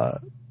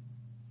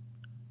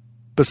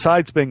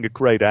 besides being a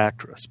great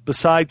actress,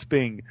 besides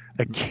being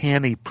a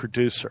canny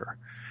producer,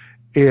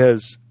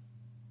 is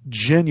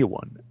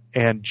genuine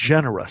and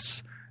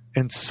generous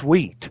and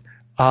sweet.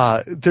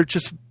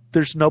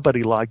 There's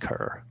nobody like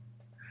her.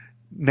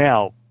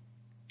 Now,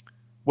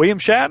 William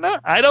Shatner?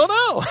 I don't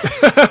know.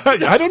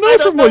 I don't know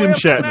from William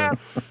Shatner.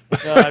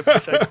 No, I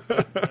wish I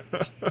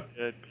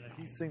could.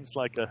 He seems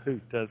like a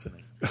hoot, doesn't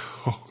he?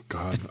 Oh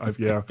God,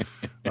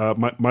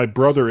 my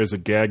brother, as a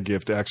gag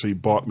gift, actually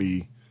bought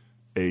me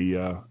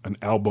an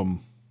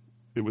album.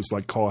 It was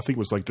like I think it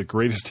was like the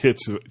greatest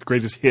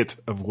hit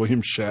of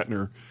William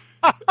Shatner,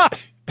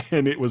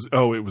 and it was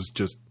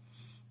just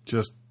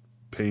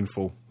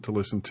painful to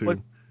listen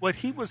to. But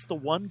he was the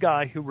one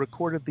guy who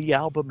recorded the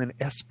album in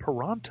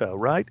Esperanto,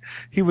 right?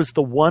 He was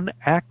the one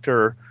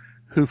actor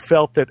who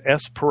felt that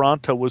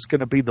Esperanto was going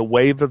to be the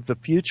wave of the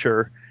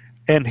future,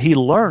 and he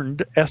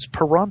learned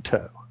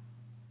Esperanto.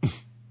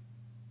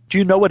 Do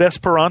you know what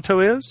Esperanto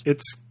is?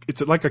 It's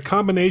like a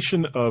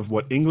combination of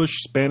what,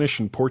 English, Spanish,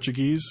 and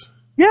Portuguese?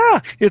 Yeah,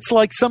 it's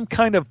like some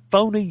kind of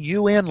phony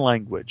UN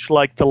language,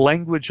 like the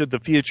language of the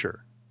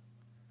future,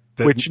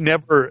 which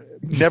never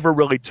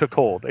really took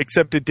hold,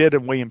 except it did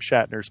in William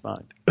Shatner's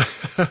mind.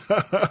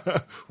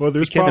 Well,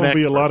 there's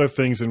probably a lot of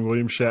things in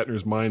William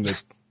Shatner's mind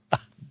that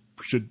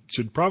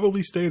should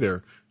probably stay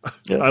there.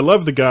 Yeah. I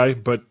love the guy,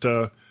 but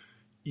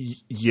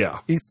yeah.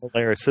 He's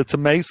hilarious. It's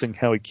amazing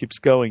how he keeps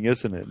going,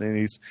 isn't it?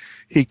 And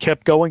he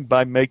kept going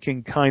by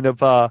making kind of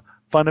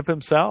fun of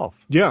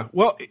himself. Yeah.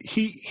 Well,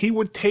 he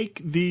would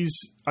take these,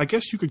 I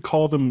guess you could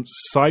call them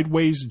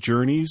sideways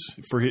journeys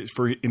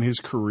in his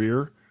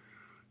career.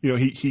 You know,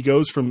 he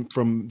goes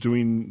from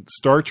doing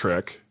Star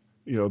Trek,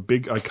 you know,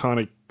 big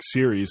iconic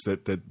series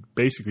that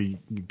basically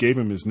gave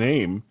him his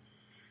name,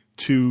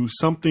 to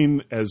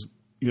something as,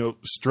 you know,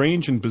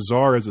 strange and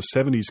bizarre as a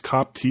 70s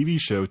cop TV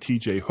show,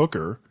 T.J.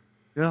 Hooker.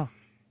 Yeah.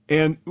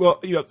 And, well,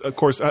 you know, of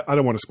course, I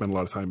don't want to spend a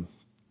lot of time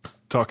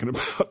talking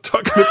about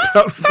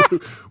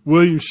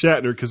William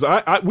Shatner, because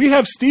we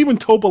have Stephen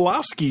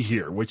Tobolowsky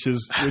here, which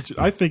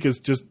I think is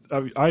just,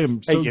 I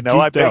am so Hey,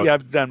 I bet out. you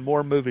I've done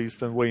more movies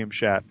than William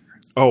Shatner.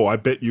 Oh, I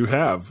bet you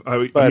have. I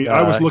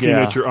was looking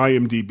at your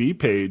IMDb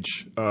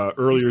page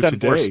earlier He's done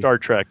today. more Star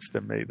Treks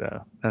than me,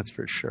 though. That's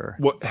for sure.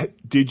 What,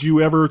 did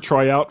you ever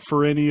try out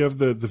for any of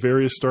the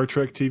various Star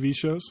Trek TV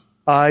shows?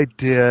 I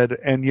did,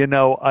 and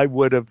I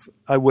would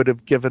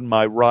have given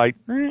my right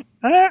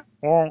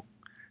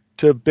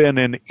to have been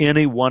in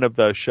any one of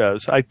those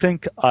shows. I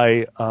think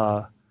I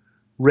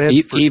read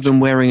even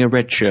wearing a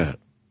red shirt.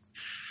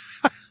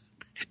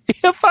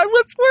 If I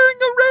was wearing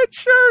a red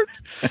shirt.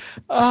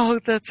 Oh,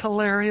 that's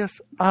hilarious.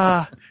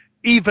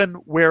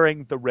 Even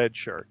wearing the red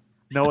shirt,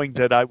 knowing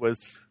that I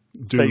was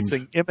Doomed.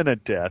 facing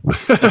imminent death.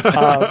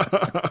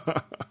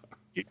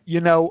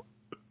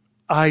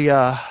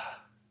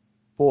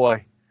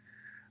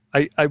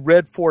 I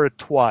read for it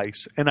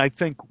twice, and I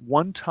think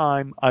one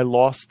time I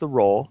lost the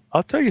role.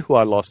 I'll tell you who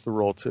I lost the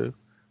role to.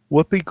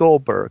 Whoopi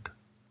Goldberg.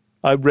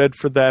 I read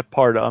for that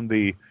part on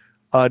the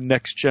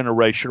Next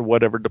Generation or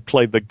whatever, to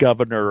play the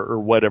governor or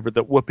whatever,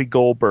 that Whoopi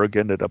Goldberg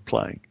ended up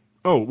playing.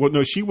 Oh, well,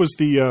 no, she was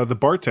the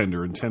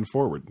bartender in 10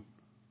 Forward.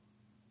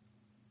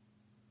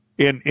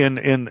 In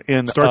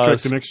Star Trek: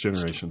 The Next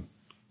Generation.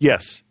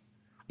 Yes.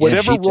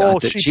 Whatever role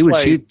she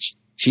played.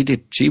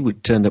 She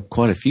would turn up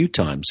quite a few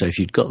times. So if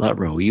you'd got that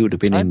role, you would have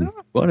been in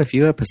quite a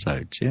few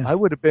episodes. Yeah, I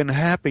would have been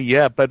happy.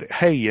 Yeah, but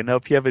hey,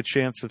 if you have a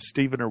chance of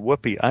Stephen or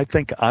Whoopi, I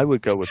think I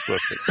would go with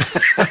Whoopi.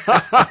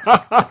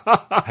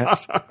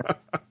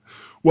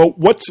 Well,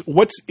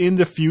 what's in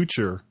the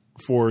future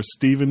for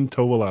Stephen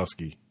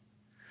Tobolowsky?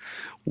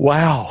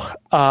 Wow.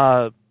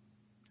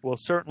 Well,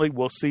 certainly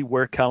we'll see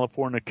where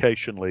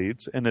Californication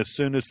leads, and as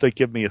soon as they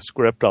give me a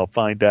script, I'll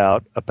find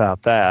out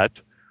about that.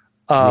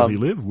 Will he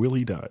live? Will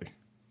he die?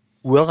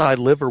 Will I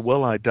live or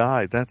will I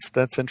die?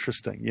 That's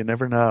interesting. You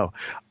never know.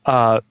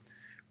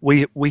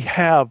 We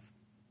have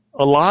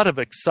a lot of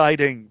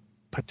exciting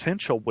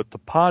potential with the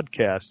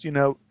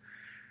podcast.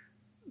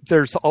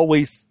 There's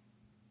always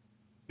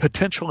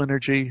potential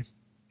energy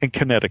and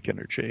kinetic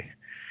energy.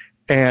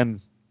 And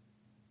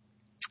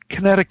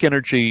kinetic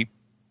energy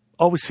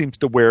always seems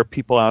to wear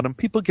people out, and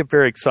people get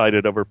very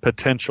excited over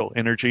potential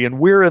energy, and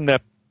we're in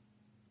that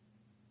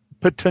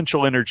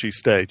potential energy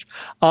stage.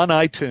 On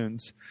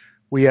iTunes,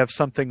 we have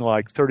something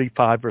like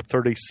 35 or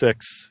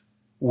 36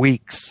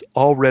 weeks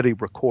already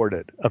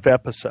recorded of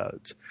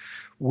episodes.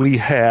 We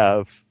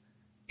have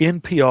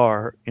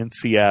NPR in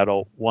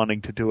Seattle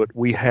wanting to do it.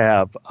 We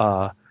have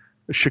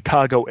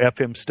Chicago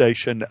FM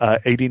station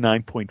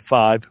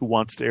 89.5 who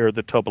wants to air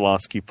the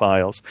Tobolowsky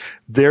Files.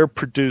 Their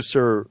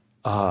producer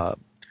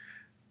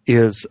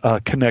is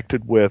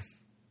connected with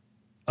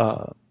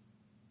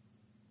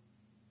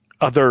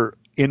other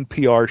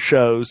NPR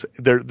shows.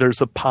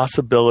 There's a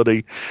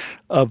possibility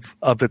of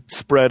it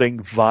spreading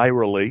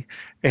virally,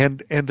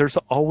 and there's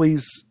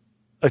always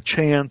a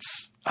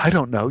chance. I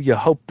don't know. You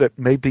hope that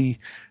maybe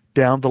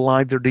down the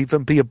line there'd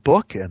even be a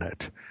book in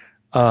it.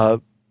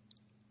 A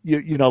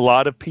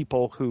lot of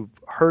people who've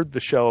heard the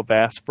show have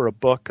asked for a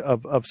book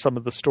of some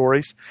of the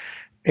stories,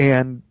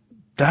 and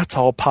that's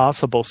all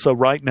possible. So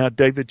right now,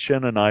 David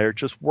Chen and I are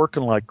just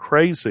working like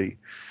crazy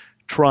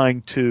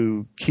trying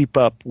to keep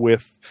up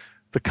with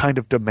the kind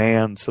of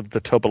demands of the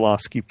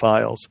Tobolowsky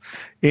Files.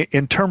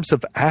 In terms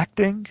of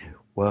acting,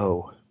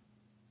 whoa,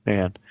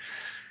 man,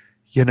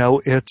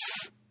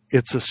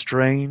 it's a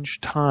strange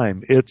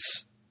time.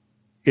 It's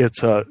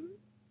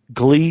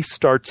Glee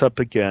starts up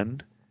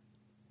again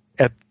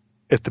at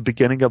the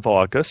beginning of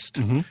August,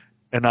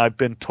 and I've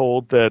been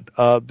told that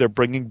they're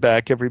bringing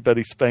back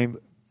everybody's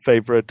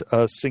favorite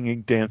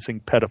singing, dancing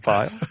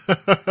pedophile,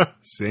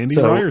 Sandy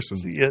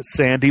Ryerson. Yeah,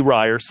 Sandy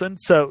Ryerson.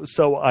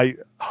 So I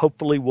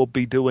hopefully will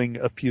be doing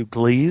a few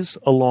Glees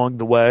along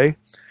the way,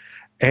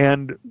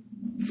 And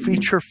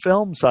feature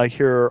films I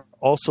hear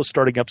also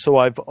starting up. So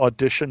I've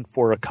auditioned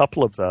for a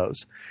couple of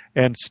those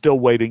and still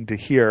waiting to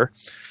hear.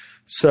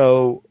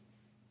 So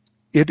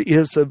it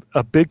is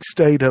a big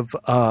state of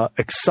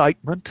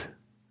excitement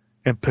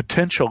and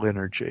potential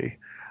energy.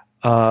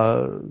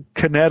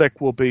 Kinetic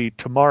will be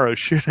tomorrow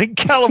shooting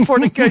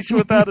Californication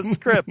without a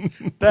script.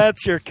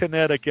 That's your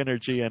kinetic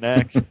energy in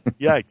action.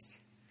 Yikes.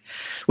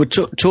 Well,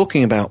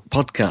 talking about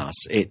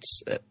podcasts,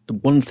 it's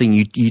one thing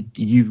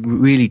you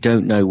really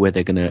don't know where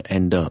they're going to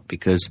end up,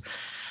 because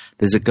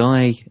there's a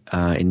guy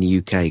in the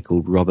UK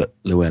called Robert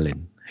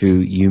Llewellyn,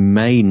 who you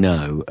may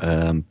know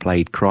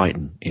played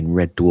Crichton in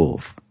Red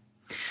Dwarf.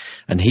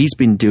 And he's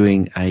been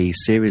doing a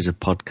series of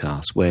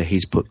podcasts where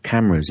he's put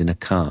cameras in a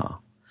car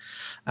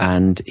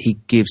and he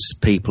gives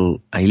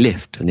people a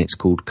lift, and it's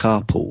called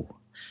Carpool.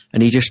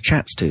 And he just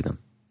chats to them.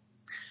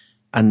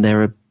 And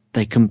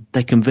they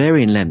can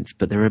vary in length,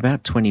 but they're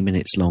about 20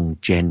 minutes long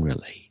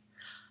generally.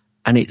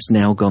 And it's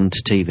now gone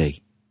to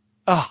TV.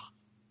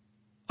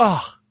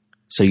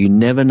 So you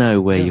never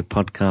know where your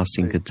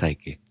podcasting could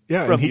take you.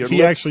 Yeah, and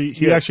he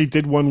actually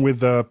did one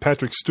with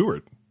Patrick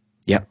Stewart.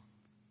 Yeah.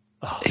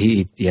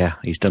 He's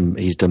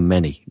done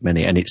many,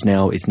 and it's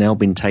now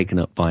been taken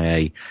up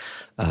by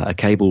a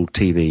cable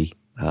TV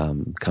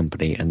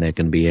company, and they're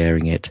going to be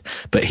airing it.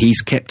 But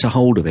he's kept a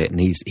hold of it, and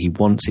he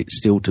wants it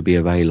still to be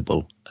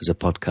available as a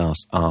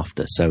podcast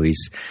after. So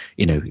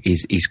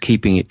he's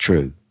keeping it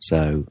true.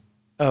 So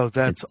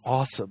that's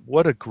awesome!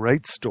 What a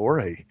great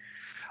story.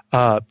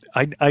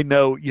 I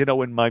know,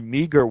 in my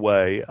meager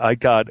way, I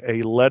got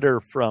a letter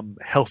from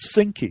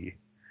Helsinki,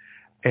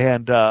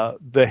 and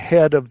the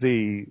head of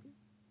the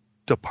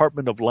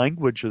Department of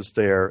Languages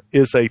there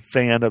is a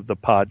fan of the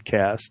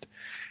podcast,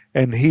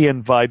 and he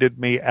invited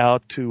me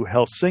out to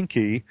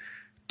Helsinki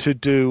to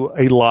do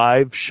a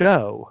live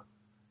show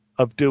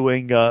of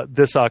doing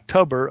this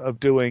October, of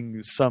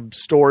doing some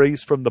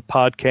stories from the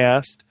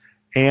podcast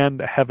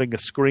and having a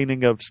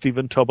screening of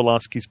Stephen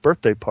Tobolowsky's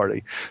birthday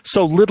party.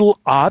 So little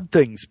odd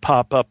things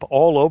pop up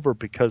all over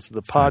because of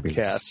the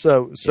podcast.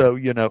 So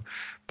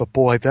but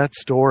boy, that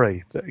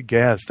story,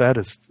 Gaz, that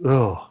is,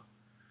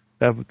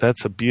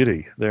 that's a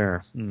beauty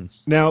there.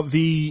 Now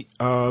the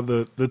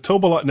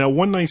Tobolowsky. Now,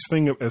 one nice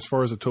thing as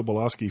far as the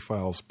Tobolowsky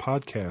Files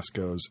podcast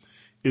goes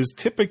is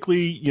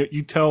typically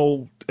you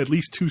tell at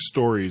least 2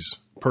 stories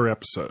per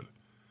episode.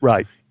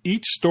 Right.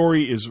 Each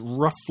story is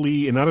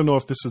roughly, and I don't know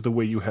if this is the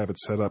way you have it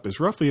set up, is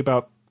roughly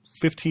about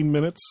 15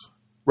 minutes.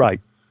 Right.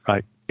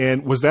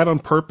 And was that on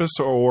purpose,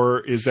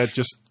 or is that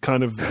just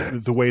kind of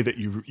the way that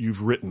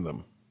you've written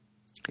them?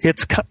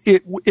 It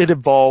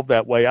evolved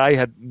that way. I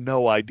had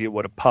no idea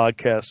what a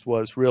podcast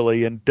was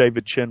really, and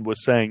David Chin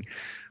was saying,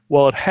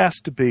 well, it has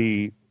to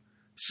be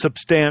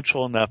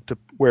substantial enough to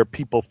where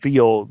people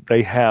feel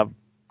they have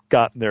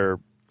gotten their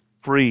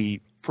free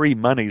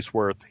money's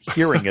worth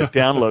hearing it,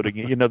 downloading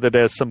it, that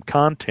has some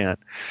content.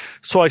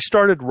 So I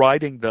started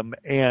writing them,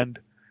 and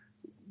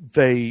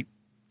they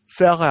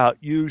fell out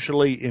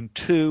usually in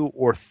 2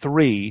 or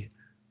 3.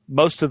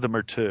 Most of them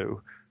are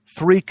 2.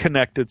 3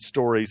 connected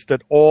stories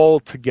that all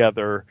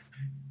together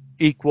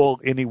equal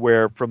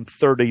anywhere from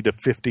 30 to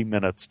 50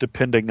 minutes,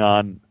 depending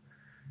on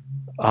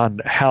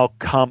how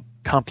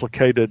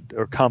complicated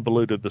or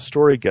convoluted the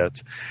story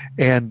gets.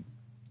 And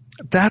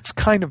that's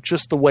kind of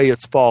just the way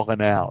it's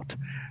fallen out.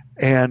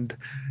 And,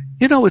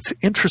 it's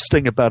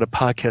interesting about a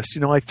podcast.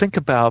 I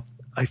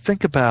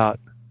think about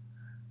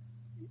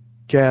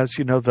Gaz,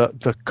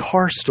 the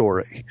car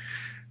story,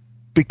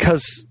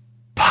 because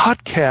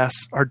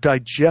podcasts are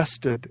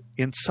digested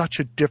in such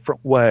a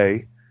different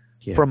way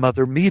from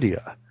other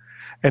media.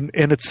 And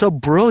it's so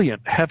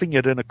brilliant having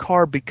it in a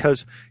car,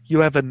 because you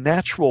have a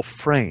natural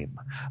frame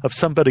of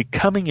somebody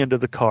coming into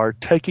the car,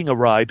 taking a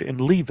ride, and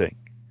leaving.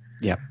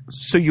 Yeah.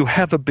 So you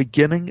have a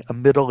beginning, a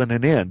middle, and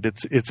an end.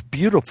 It's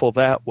beautiful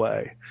that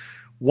way.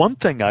 One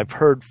thing I've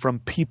heard from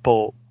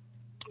people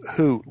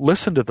who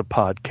listen to the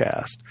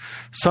podcast,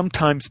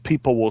 sometimes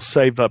people will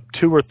save up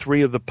 2 or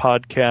 3 of the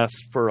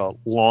podcasts for a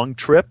long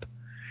trip,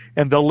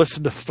 and they'll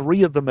listen to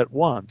 3 of them at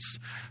once.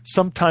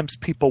 Sometimes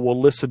people will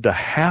listen to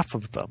half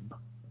of them,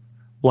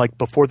 like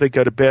before they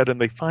go to bed, and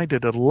they find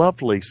it a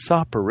lovely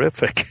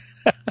soporific.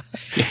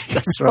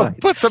 That's right.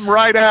 Puts them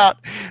right out.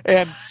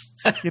 And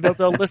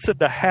they'll listen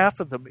to half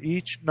of them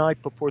each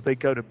night before they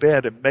go to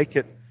bed and make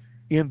it,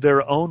 in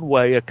their own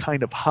way, a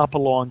kind of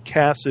Hopalong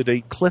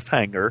Cassidy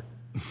cliffhanger,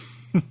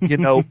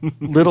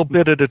 little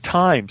bit at a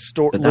time.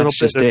 But that's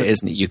just it,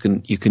 isn't it? You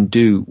can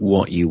do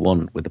what you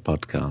want with the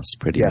podcast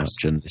pretty much,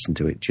 and listen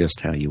to it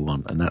just how you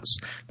want. And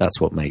that's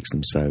what makes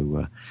them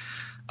so,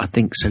 I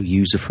think, so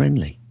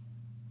user-friendly.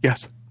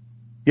 Yes.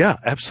 Yeah,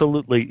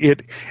 absolutely.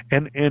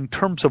 And in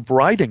terms of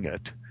writing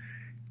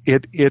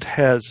it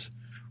has...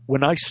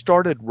 When I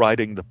started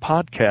writing the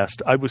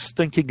podcast, I was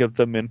thinking of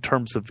them in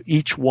terms of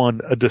each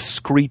one a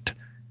discrete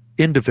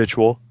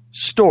individual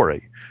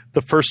story.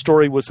 The first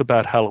story was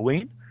about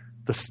Halloween.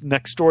 The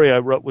next story I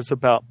wrote was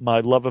about my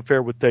love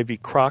affair with Davy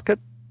Crockett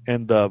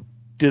and the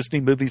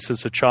Disney movies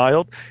as a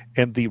child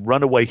and the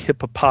runaway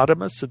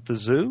hippopotamus at the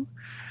zoo.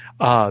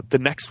 The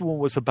next one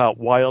was about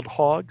wild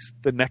hogs.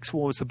 The next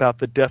one was about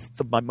the death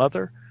of my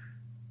mother.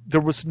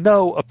 There was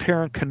no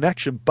apparent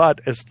connection,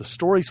 but as the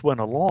stories went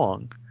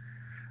along,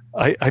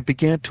 I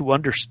began to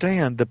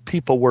understand that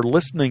people were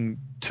listening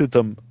to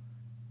them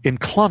in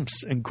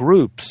clumps and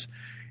groups.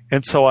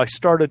 And so I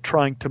started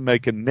trying to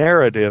make a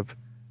narrative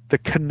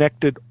that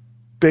connected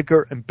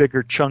bigger and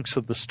bigger chunks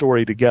of the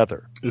story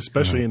together.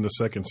 Especially in the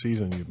second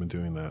season, you've been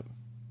doing that.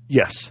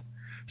 Yes.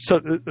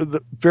 So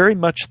very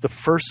much the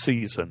first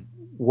season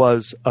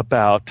was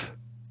about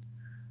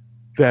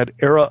that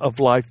era of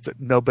life that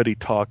nobody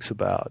talks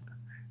about.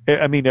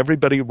 I mean,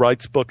 everybody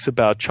writes books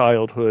about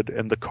childhood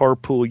and the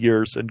carpool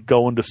years and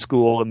going to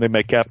school, and they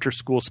make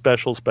after-school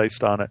specials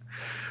based on it.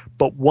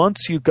 But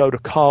once you go to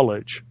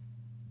college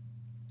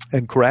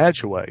and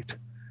graduate,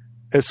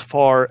 as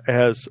far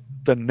as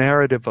the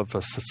narrative of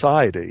a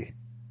society,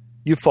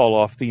 you fall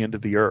off the end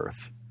of the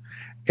earth.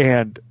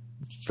 And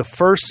the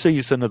first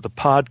season of the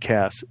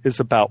podcast is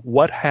about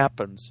what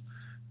happens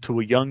to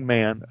a young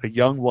man, a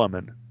young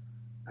woman,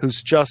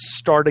 who's just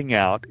starting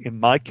out. In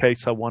my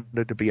case, I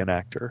wanted to be an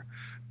actor,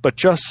 but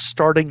just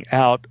starting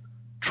out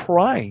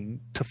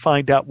trying to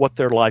find out what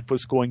their life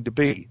was going to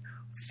be,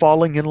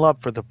 falling in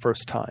love for the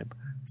first time,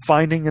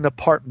 finding an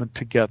apartment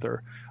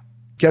together,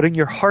 getting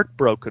your heart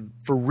broken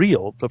for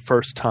real the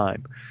first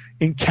time,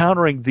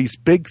 encountering these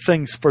big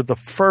things for the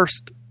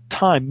first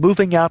time,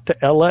 moving out to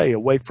LA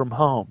away from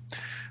home.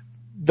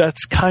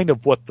 That's kind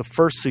of what the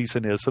first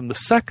season is. And the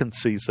second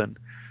season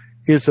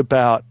is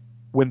about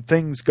when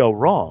things go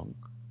wrong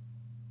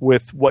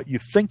with what you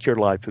think your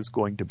life is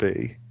going to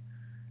be,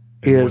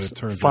 is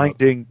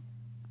finding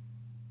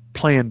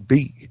plan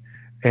B,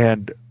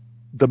 and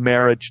the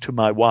marriage to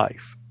my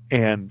wife,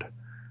 and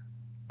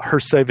her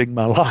saving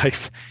my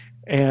life,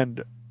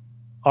 and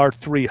our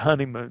 3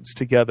 honeymoons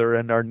together,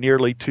 and our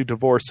nearly 2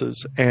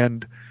 divorces,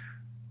 and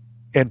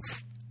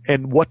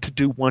what to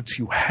do once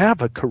you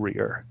have a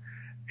career,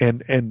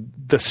 and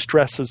the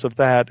stresses of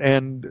that,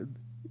 and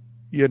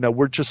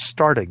we're just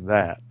starting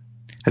that.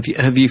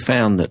 Have you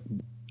found that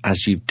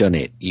as you've done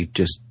it, you've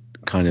just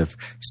kind of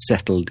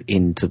settled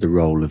into the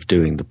role of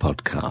doing the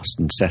podcast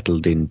and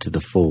settled into the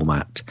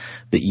format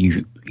that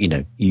you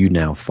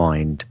now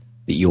find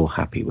that you're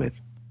happy with?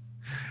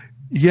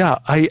 Yeah,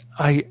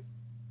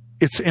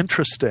 it's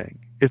interesting.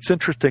 It's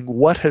interesting.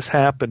 What has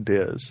happened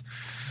is,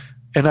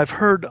 and I've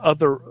heard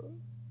other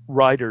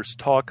writers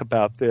talk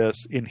about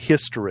this in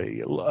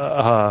history,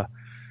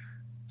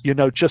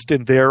 just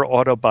in their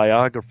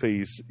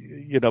autobiographies,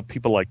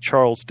 people like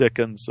Charles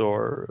Dickens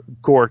or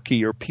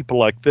Gorky or people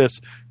like this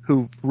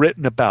who've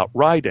written about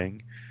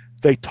writing,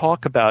 they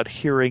talk about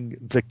hearing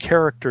the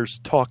characters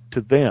talk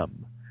to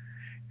them.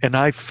 And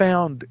I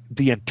found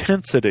the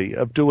intensity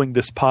of doing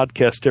this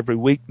podcast every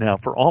week now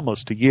for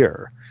almost a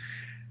year.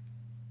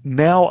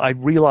 Now I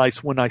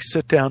realize when I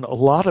sit down, a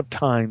lot of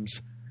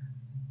times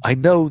I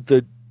know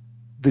the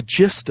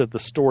gist of the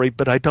story,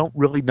 but I don't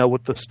really know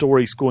what the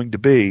story's going to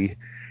be.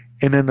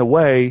 And in a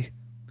way,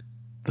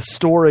 the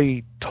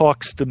story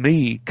talks to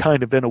me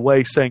kind of in a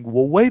way saying,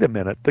 well, wait a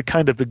minute.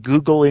 The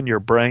Google in your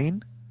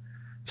brain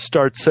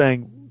starts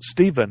saying,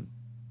 Stephen,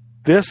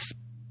 this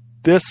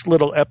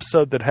little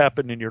episode that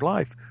happened in your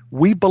life,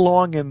 we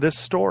belong in this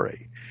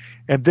story.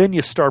 And then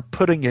you start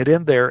putting it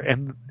in there,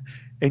 and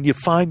you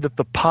find that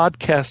the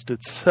podcast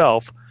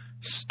itself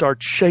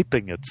starts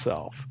shaping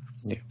itself.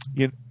 Yeah.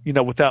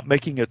 Without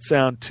making it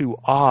sound too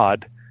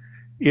odd,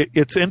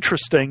 it's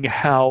interesting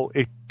how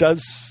it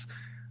does.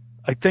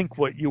 I think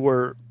what you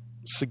were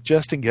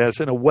suggesting is,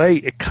 in a way,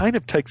 it kind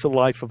of takes a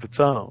life of its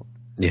own.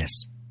 Yes.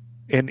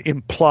 And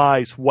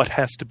implies what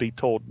has to be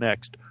told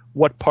next,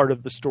 what part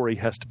of the story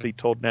has to be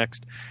told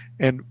next.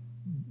 And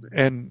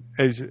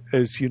as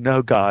you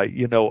know, Guy,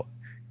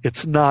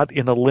 it's not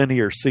in a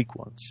linear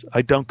sequence.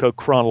 I don't go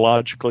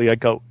chronologically. I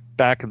go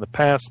back in the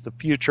past, the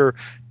future,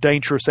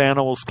 Dangerous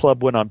Animals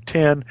Club when I'm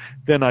 10.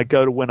 Then I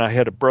go to when I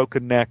had a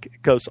broken neck.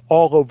 It goes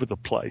all over the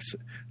place,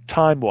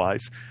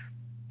 time-wise.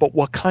 But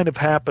what kind of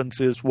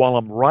happens is, while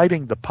I'm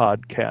writing the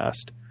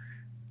podcast,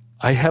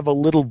 I have a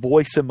little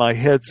voice in my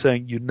head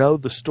saying,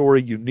 the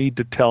story you need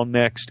to tell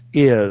next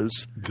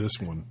is this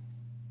one.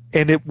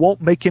 And it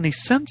won't make any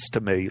sense to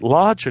me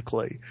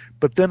logically.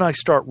 But then I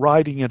start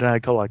writing it and I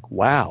go like,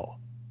 wow,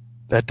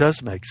 that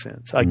does make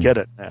sense. I get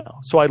it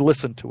now. So I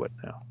listen to it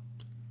now.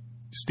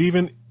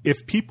 Stephen,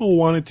 if people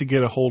wanted to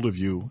get a hold of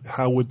you,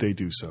 how would they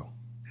do so?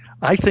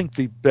 I think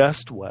the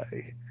best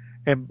way,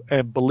 and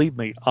believe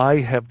me, I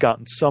have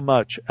gotten so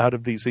much out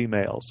of these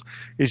emails,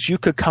 is you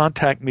could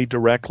contact me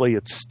directly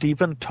at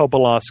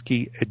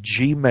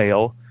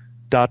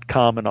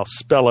StephenTobolowsky@gmail.com, and I'll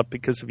spell it,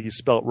 because if you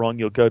spell it wrong,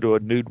 you'll go to a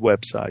nude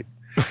website.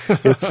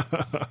 It's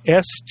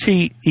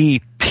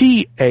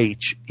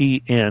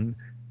STEPHEN,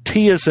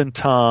 T as in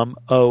Tom,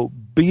 O,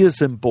 B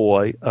as in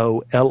boy,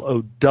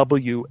 OLOWSKY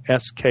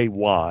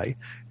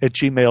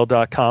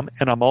 @gmail.com.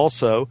 And I'm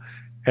also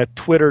at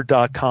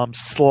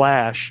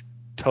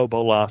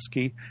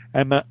twitter.com/Tobolowsky. I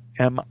am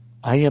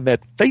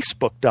at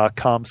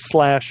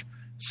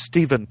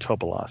facebook.com/Stephen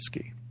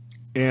Tobolowsky.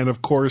 And,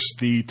 of course,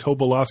 the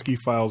Tobolowsky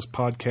Files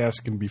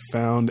podcast can be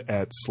found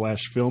at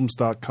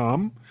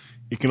 /films.com.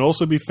 It can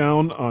also be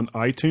found on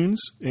iTunes.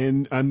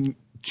 And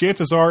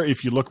chances are,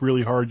 if you look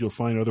really hard, you'll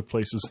find other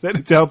places that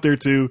it's out there,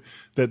 too,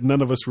 that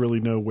none of us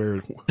really know where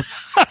it was.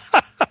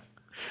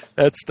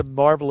 That's the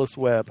marvelous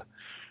web.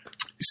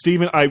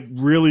 Stephen, I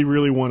really,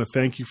 really want to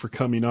thank you for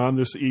coming on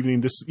this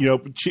evening.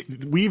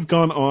 We've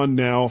gone on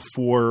now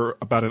for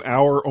about an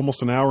hour,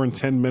 almost an hour and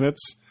 10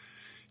 minutes.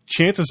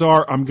 Chances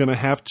are I'm going to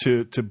have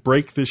to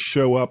break this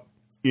show up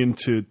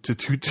into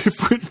two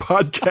different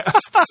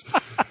podcasts.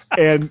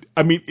 And,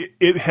 I mean,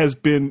 it has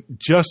been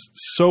just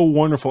so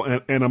wonderful.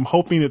 And I'm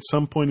hoping at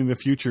some point in the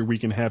future we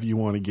can have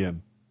you on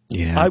again.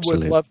 Yeah, I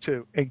absolutely. would love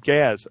to. And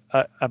Gaz,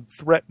 I'm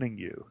threatening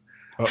you.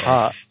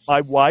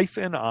 My wife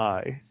and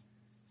I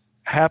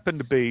happen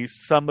to be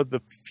some of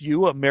the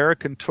few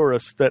American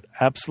tourists that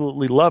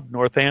absolutely love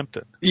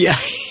Northampton. Yeah.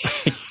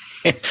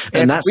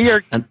 and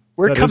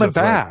we're coming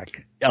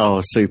back.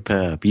 Oh,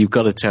 superb. You've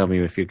got to tell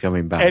me if you're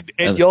coming back.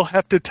 And you'll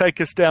have to take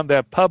us down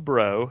that pub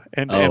row,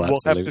 and we'll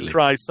have to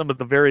try some of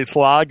the various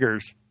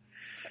lagers.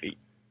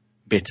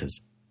 Bitters.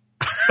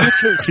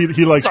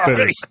 he likes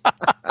bitters.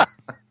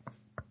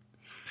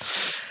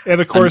 And,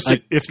 of course,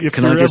 if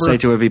can I just say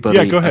to everybody...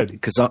 Yeah, go ahead.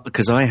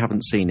 Because I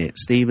haven't seen it.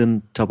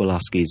 Stephen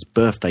Tobolowsky's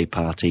birthday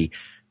party,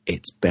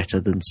 it's better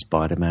than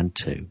Spider-Man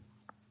 2.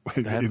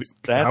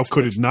 How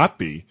could it not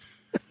be?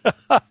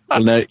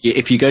 Well, no,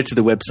 if you go to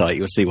the website,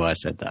 you'll see why I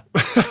said that.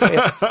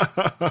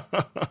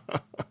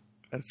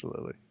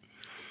 Absolutely.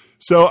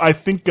 So I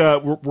think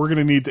we're going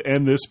to need to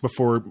end this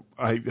before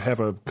I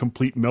have a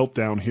complete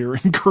meltdown here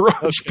in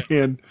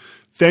GarageBand. Okay.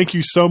 Thank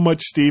you so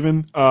much,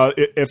 Stephen.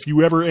 If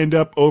you ever end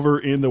up over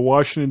in the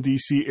Washington,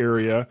 D.C.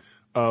 area,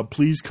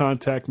 please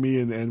contact me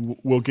and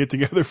we'll get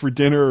together for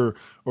dinner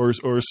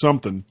or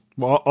something.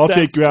 I'll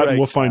take you out and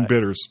we'll find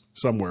bitters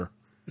somewhere.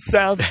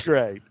 Sounds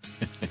great.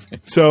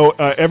 So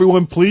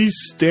everyone, please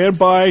stand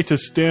by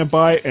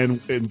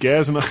and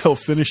Gaz and I will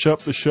finish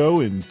up the show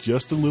in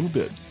just a little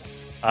bit.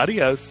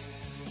 Adios.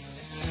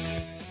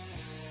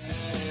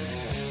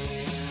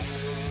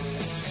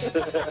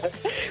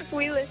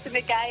 We listen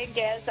to Guy and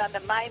Gaz on the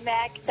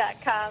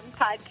MyMac.com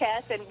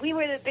podcast, and we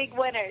were the big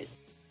winners.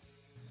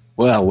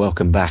 Well,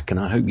 welcome back, and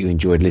I hope you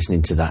enjoyed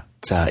listening to that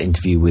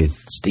interview with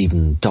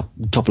Stephen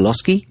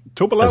Tobolowsky.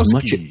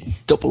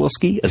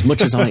 As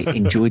much as I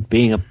enjoyed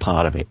being a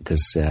part of it,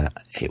 because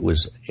it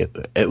was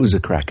a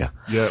cracker.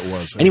 Yeah, it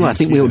was. Anyway, I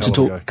think we ought to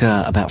talk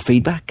about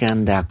feedback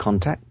and our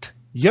contact.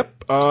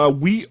 Yep.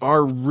 We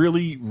are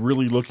really,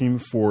 really looking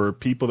for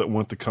people that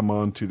want to come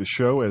on to the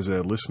show as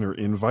a listener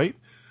invite.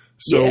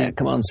 So, yeah,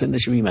 come on, send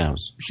us your emails.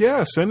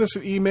 Yeah, send us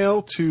an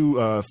email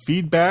to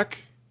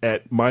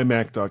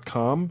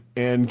feedback@mymac.com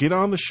and get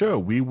on the show.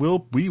 We will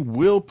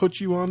put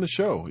you on the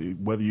show,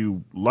 whether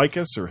you like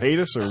us or hate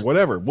us or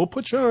whatever. We'll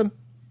put you on.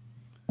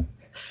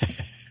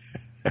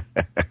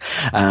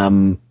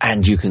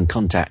 And you can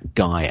contact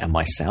Guy and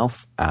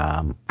myself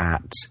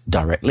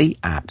directly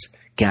at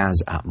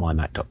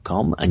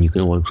gaz@mymac.com, and you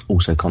can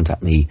also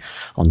contact me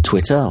on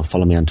Twitter or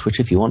follow me on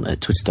Twitter if you want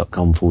at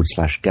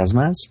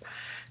twitter.com/Gazmaz.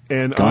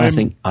 And Guy,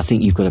 I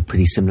think you've got a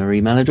pretty similar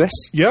email address.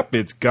 Yep,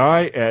 it's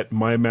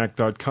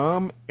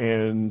guy@mymac.com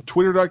and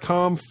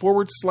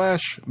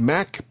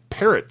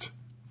twitter.com/MacParrot.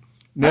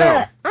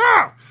 Now,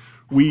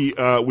 we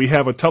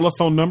have a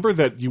telephone number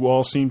that you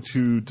all seem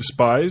to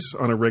despise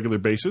on a regular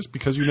basis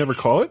because you never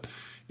call it.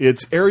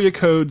 It's area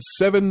code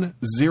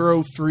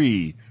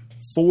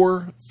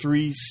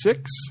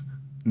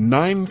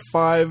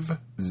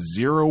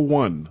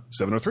 703-436-9501.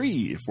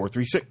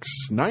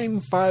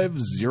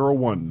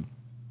 703-436-9501.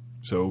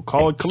 So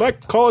call it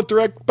collect, call it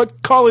direct,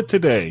 but call it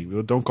today.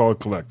 Don't call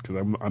it collect because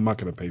I'm not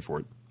going to pay for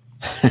it.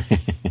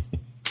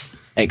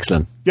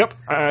 Excellent. Yep,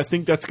 I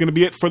think that's going to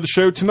be it for the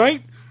show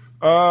tonight.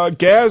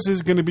 Gaz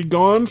is going to be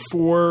gone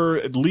for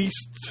at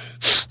least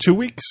 2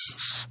 weeks,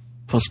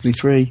 possibly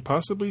 3.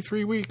 Possibly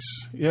 3 weeks.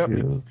 Yep.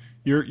 Yeah.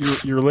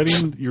 You're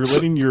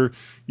letting your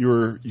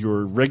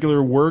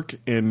regular work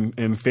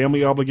and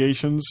family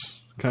obligations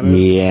kind of.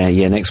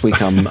 Yeah. Next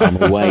week I'm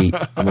away.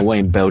 I'm away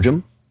in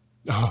Belgium.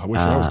 Oh, I wish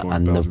I was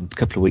going to Belgium. A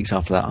couple of weeks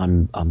after that,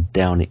 I'm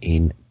down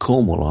in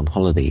Cornwall on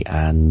holiday,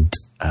 and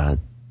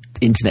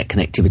internet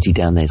connectivity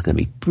down there is going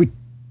to be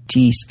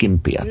pretty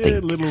skimpy, I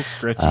think. A little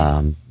scratchy.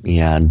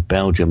 And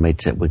Belgium, we're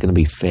going to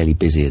be fairly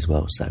busy as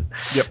well. So,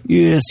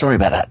 yeah, sorry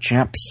about that,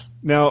 chaps.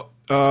 Now,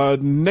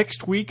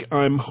 next week,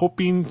 I'm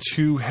hoping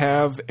to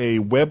have a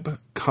web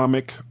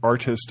comic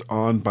artist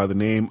on by the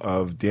name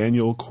of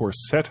Daniel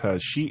Corsetta.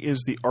 She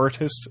is the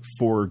artist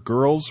for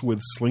Girls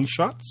with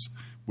Slingshots,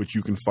 which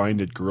you can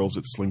find at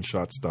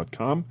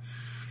girlsatslingshots.com.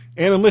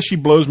 And unless she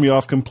blows me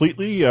off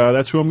completely,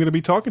 that's who I'm going to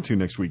be talking to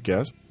next week,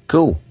 Gaz.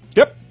 Cool.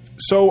 Yep.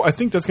 So I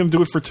think that's going to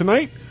do it for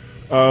tonight.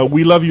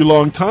 We love you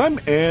long time,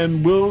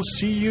 and we'll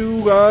see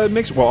you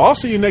next... Well, I'll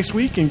see you next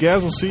week, and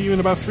Gaz will see you in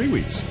about 3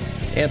 weeks.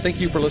 And thank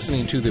you for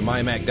listening to the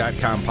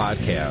MyMac.com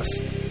podcast.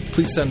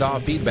 Please send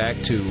off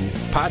feedback to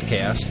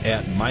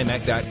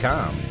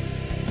podcast@mymac.com.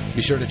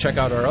 Be sure to check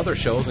out our other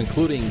shows,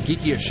 including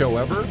Geekiest Show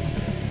Ever,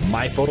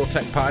 My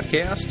Phototech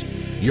Podcast,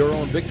 Your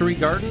Own Victory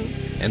Garden,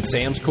 and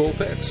Sam's Cool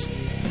Picks.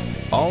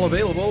 All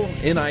available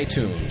in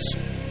iTunes.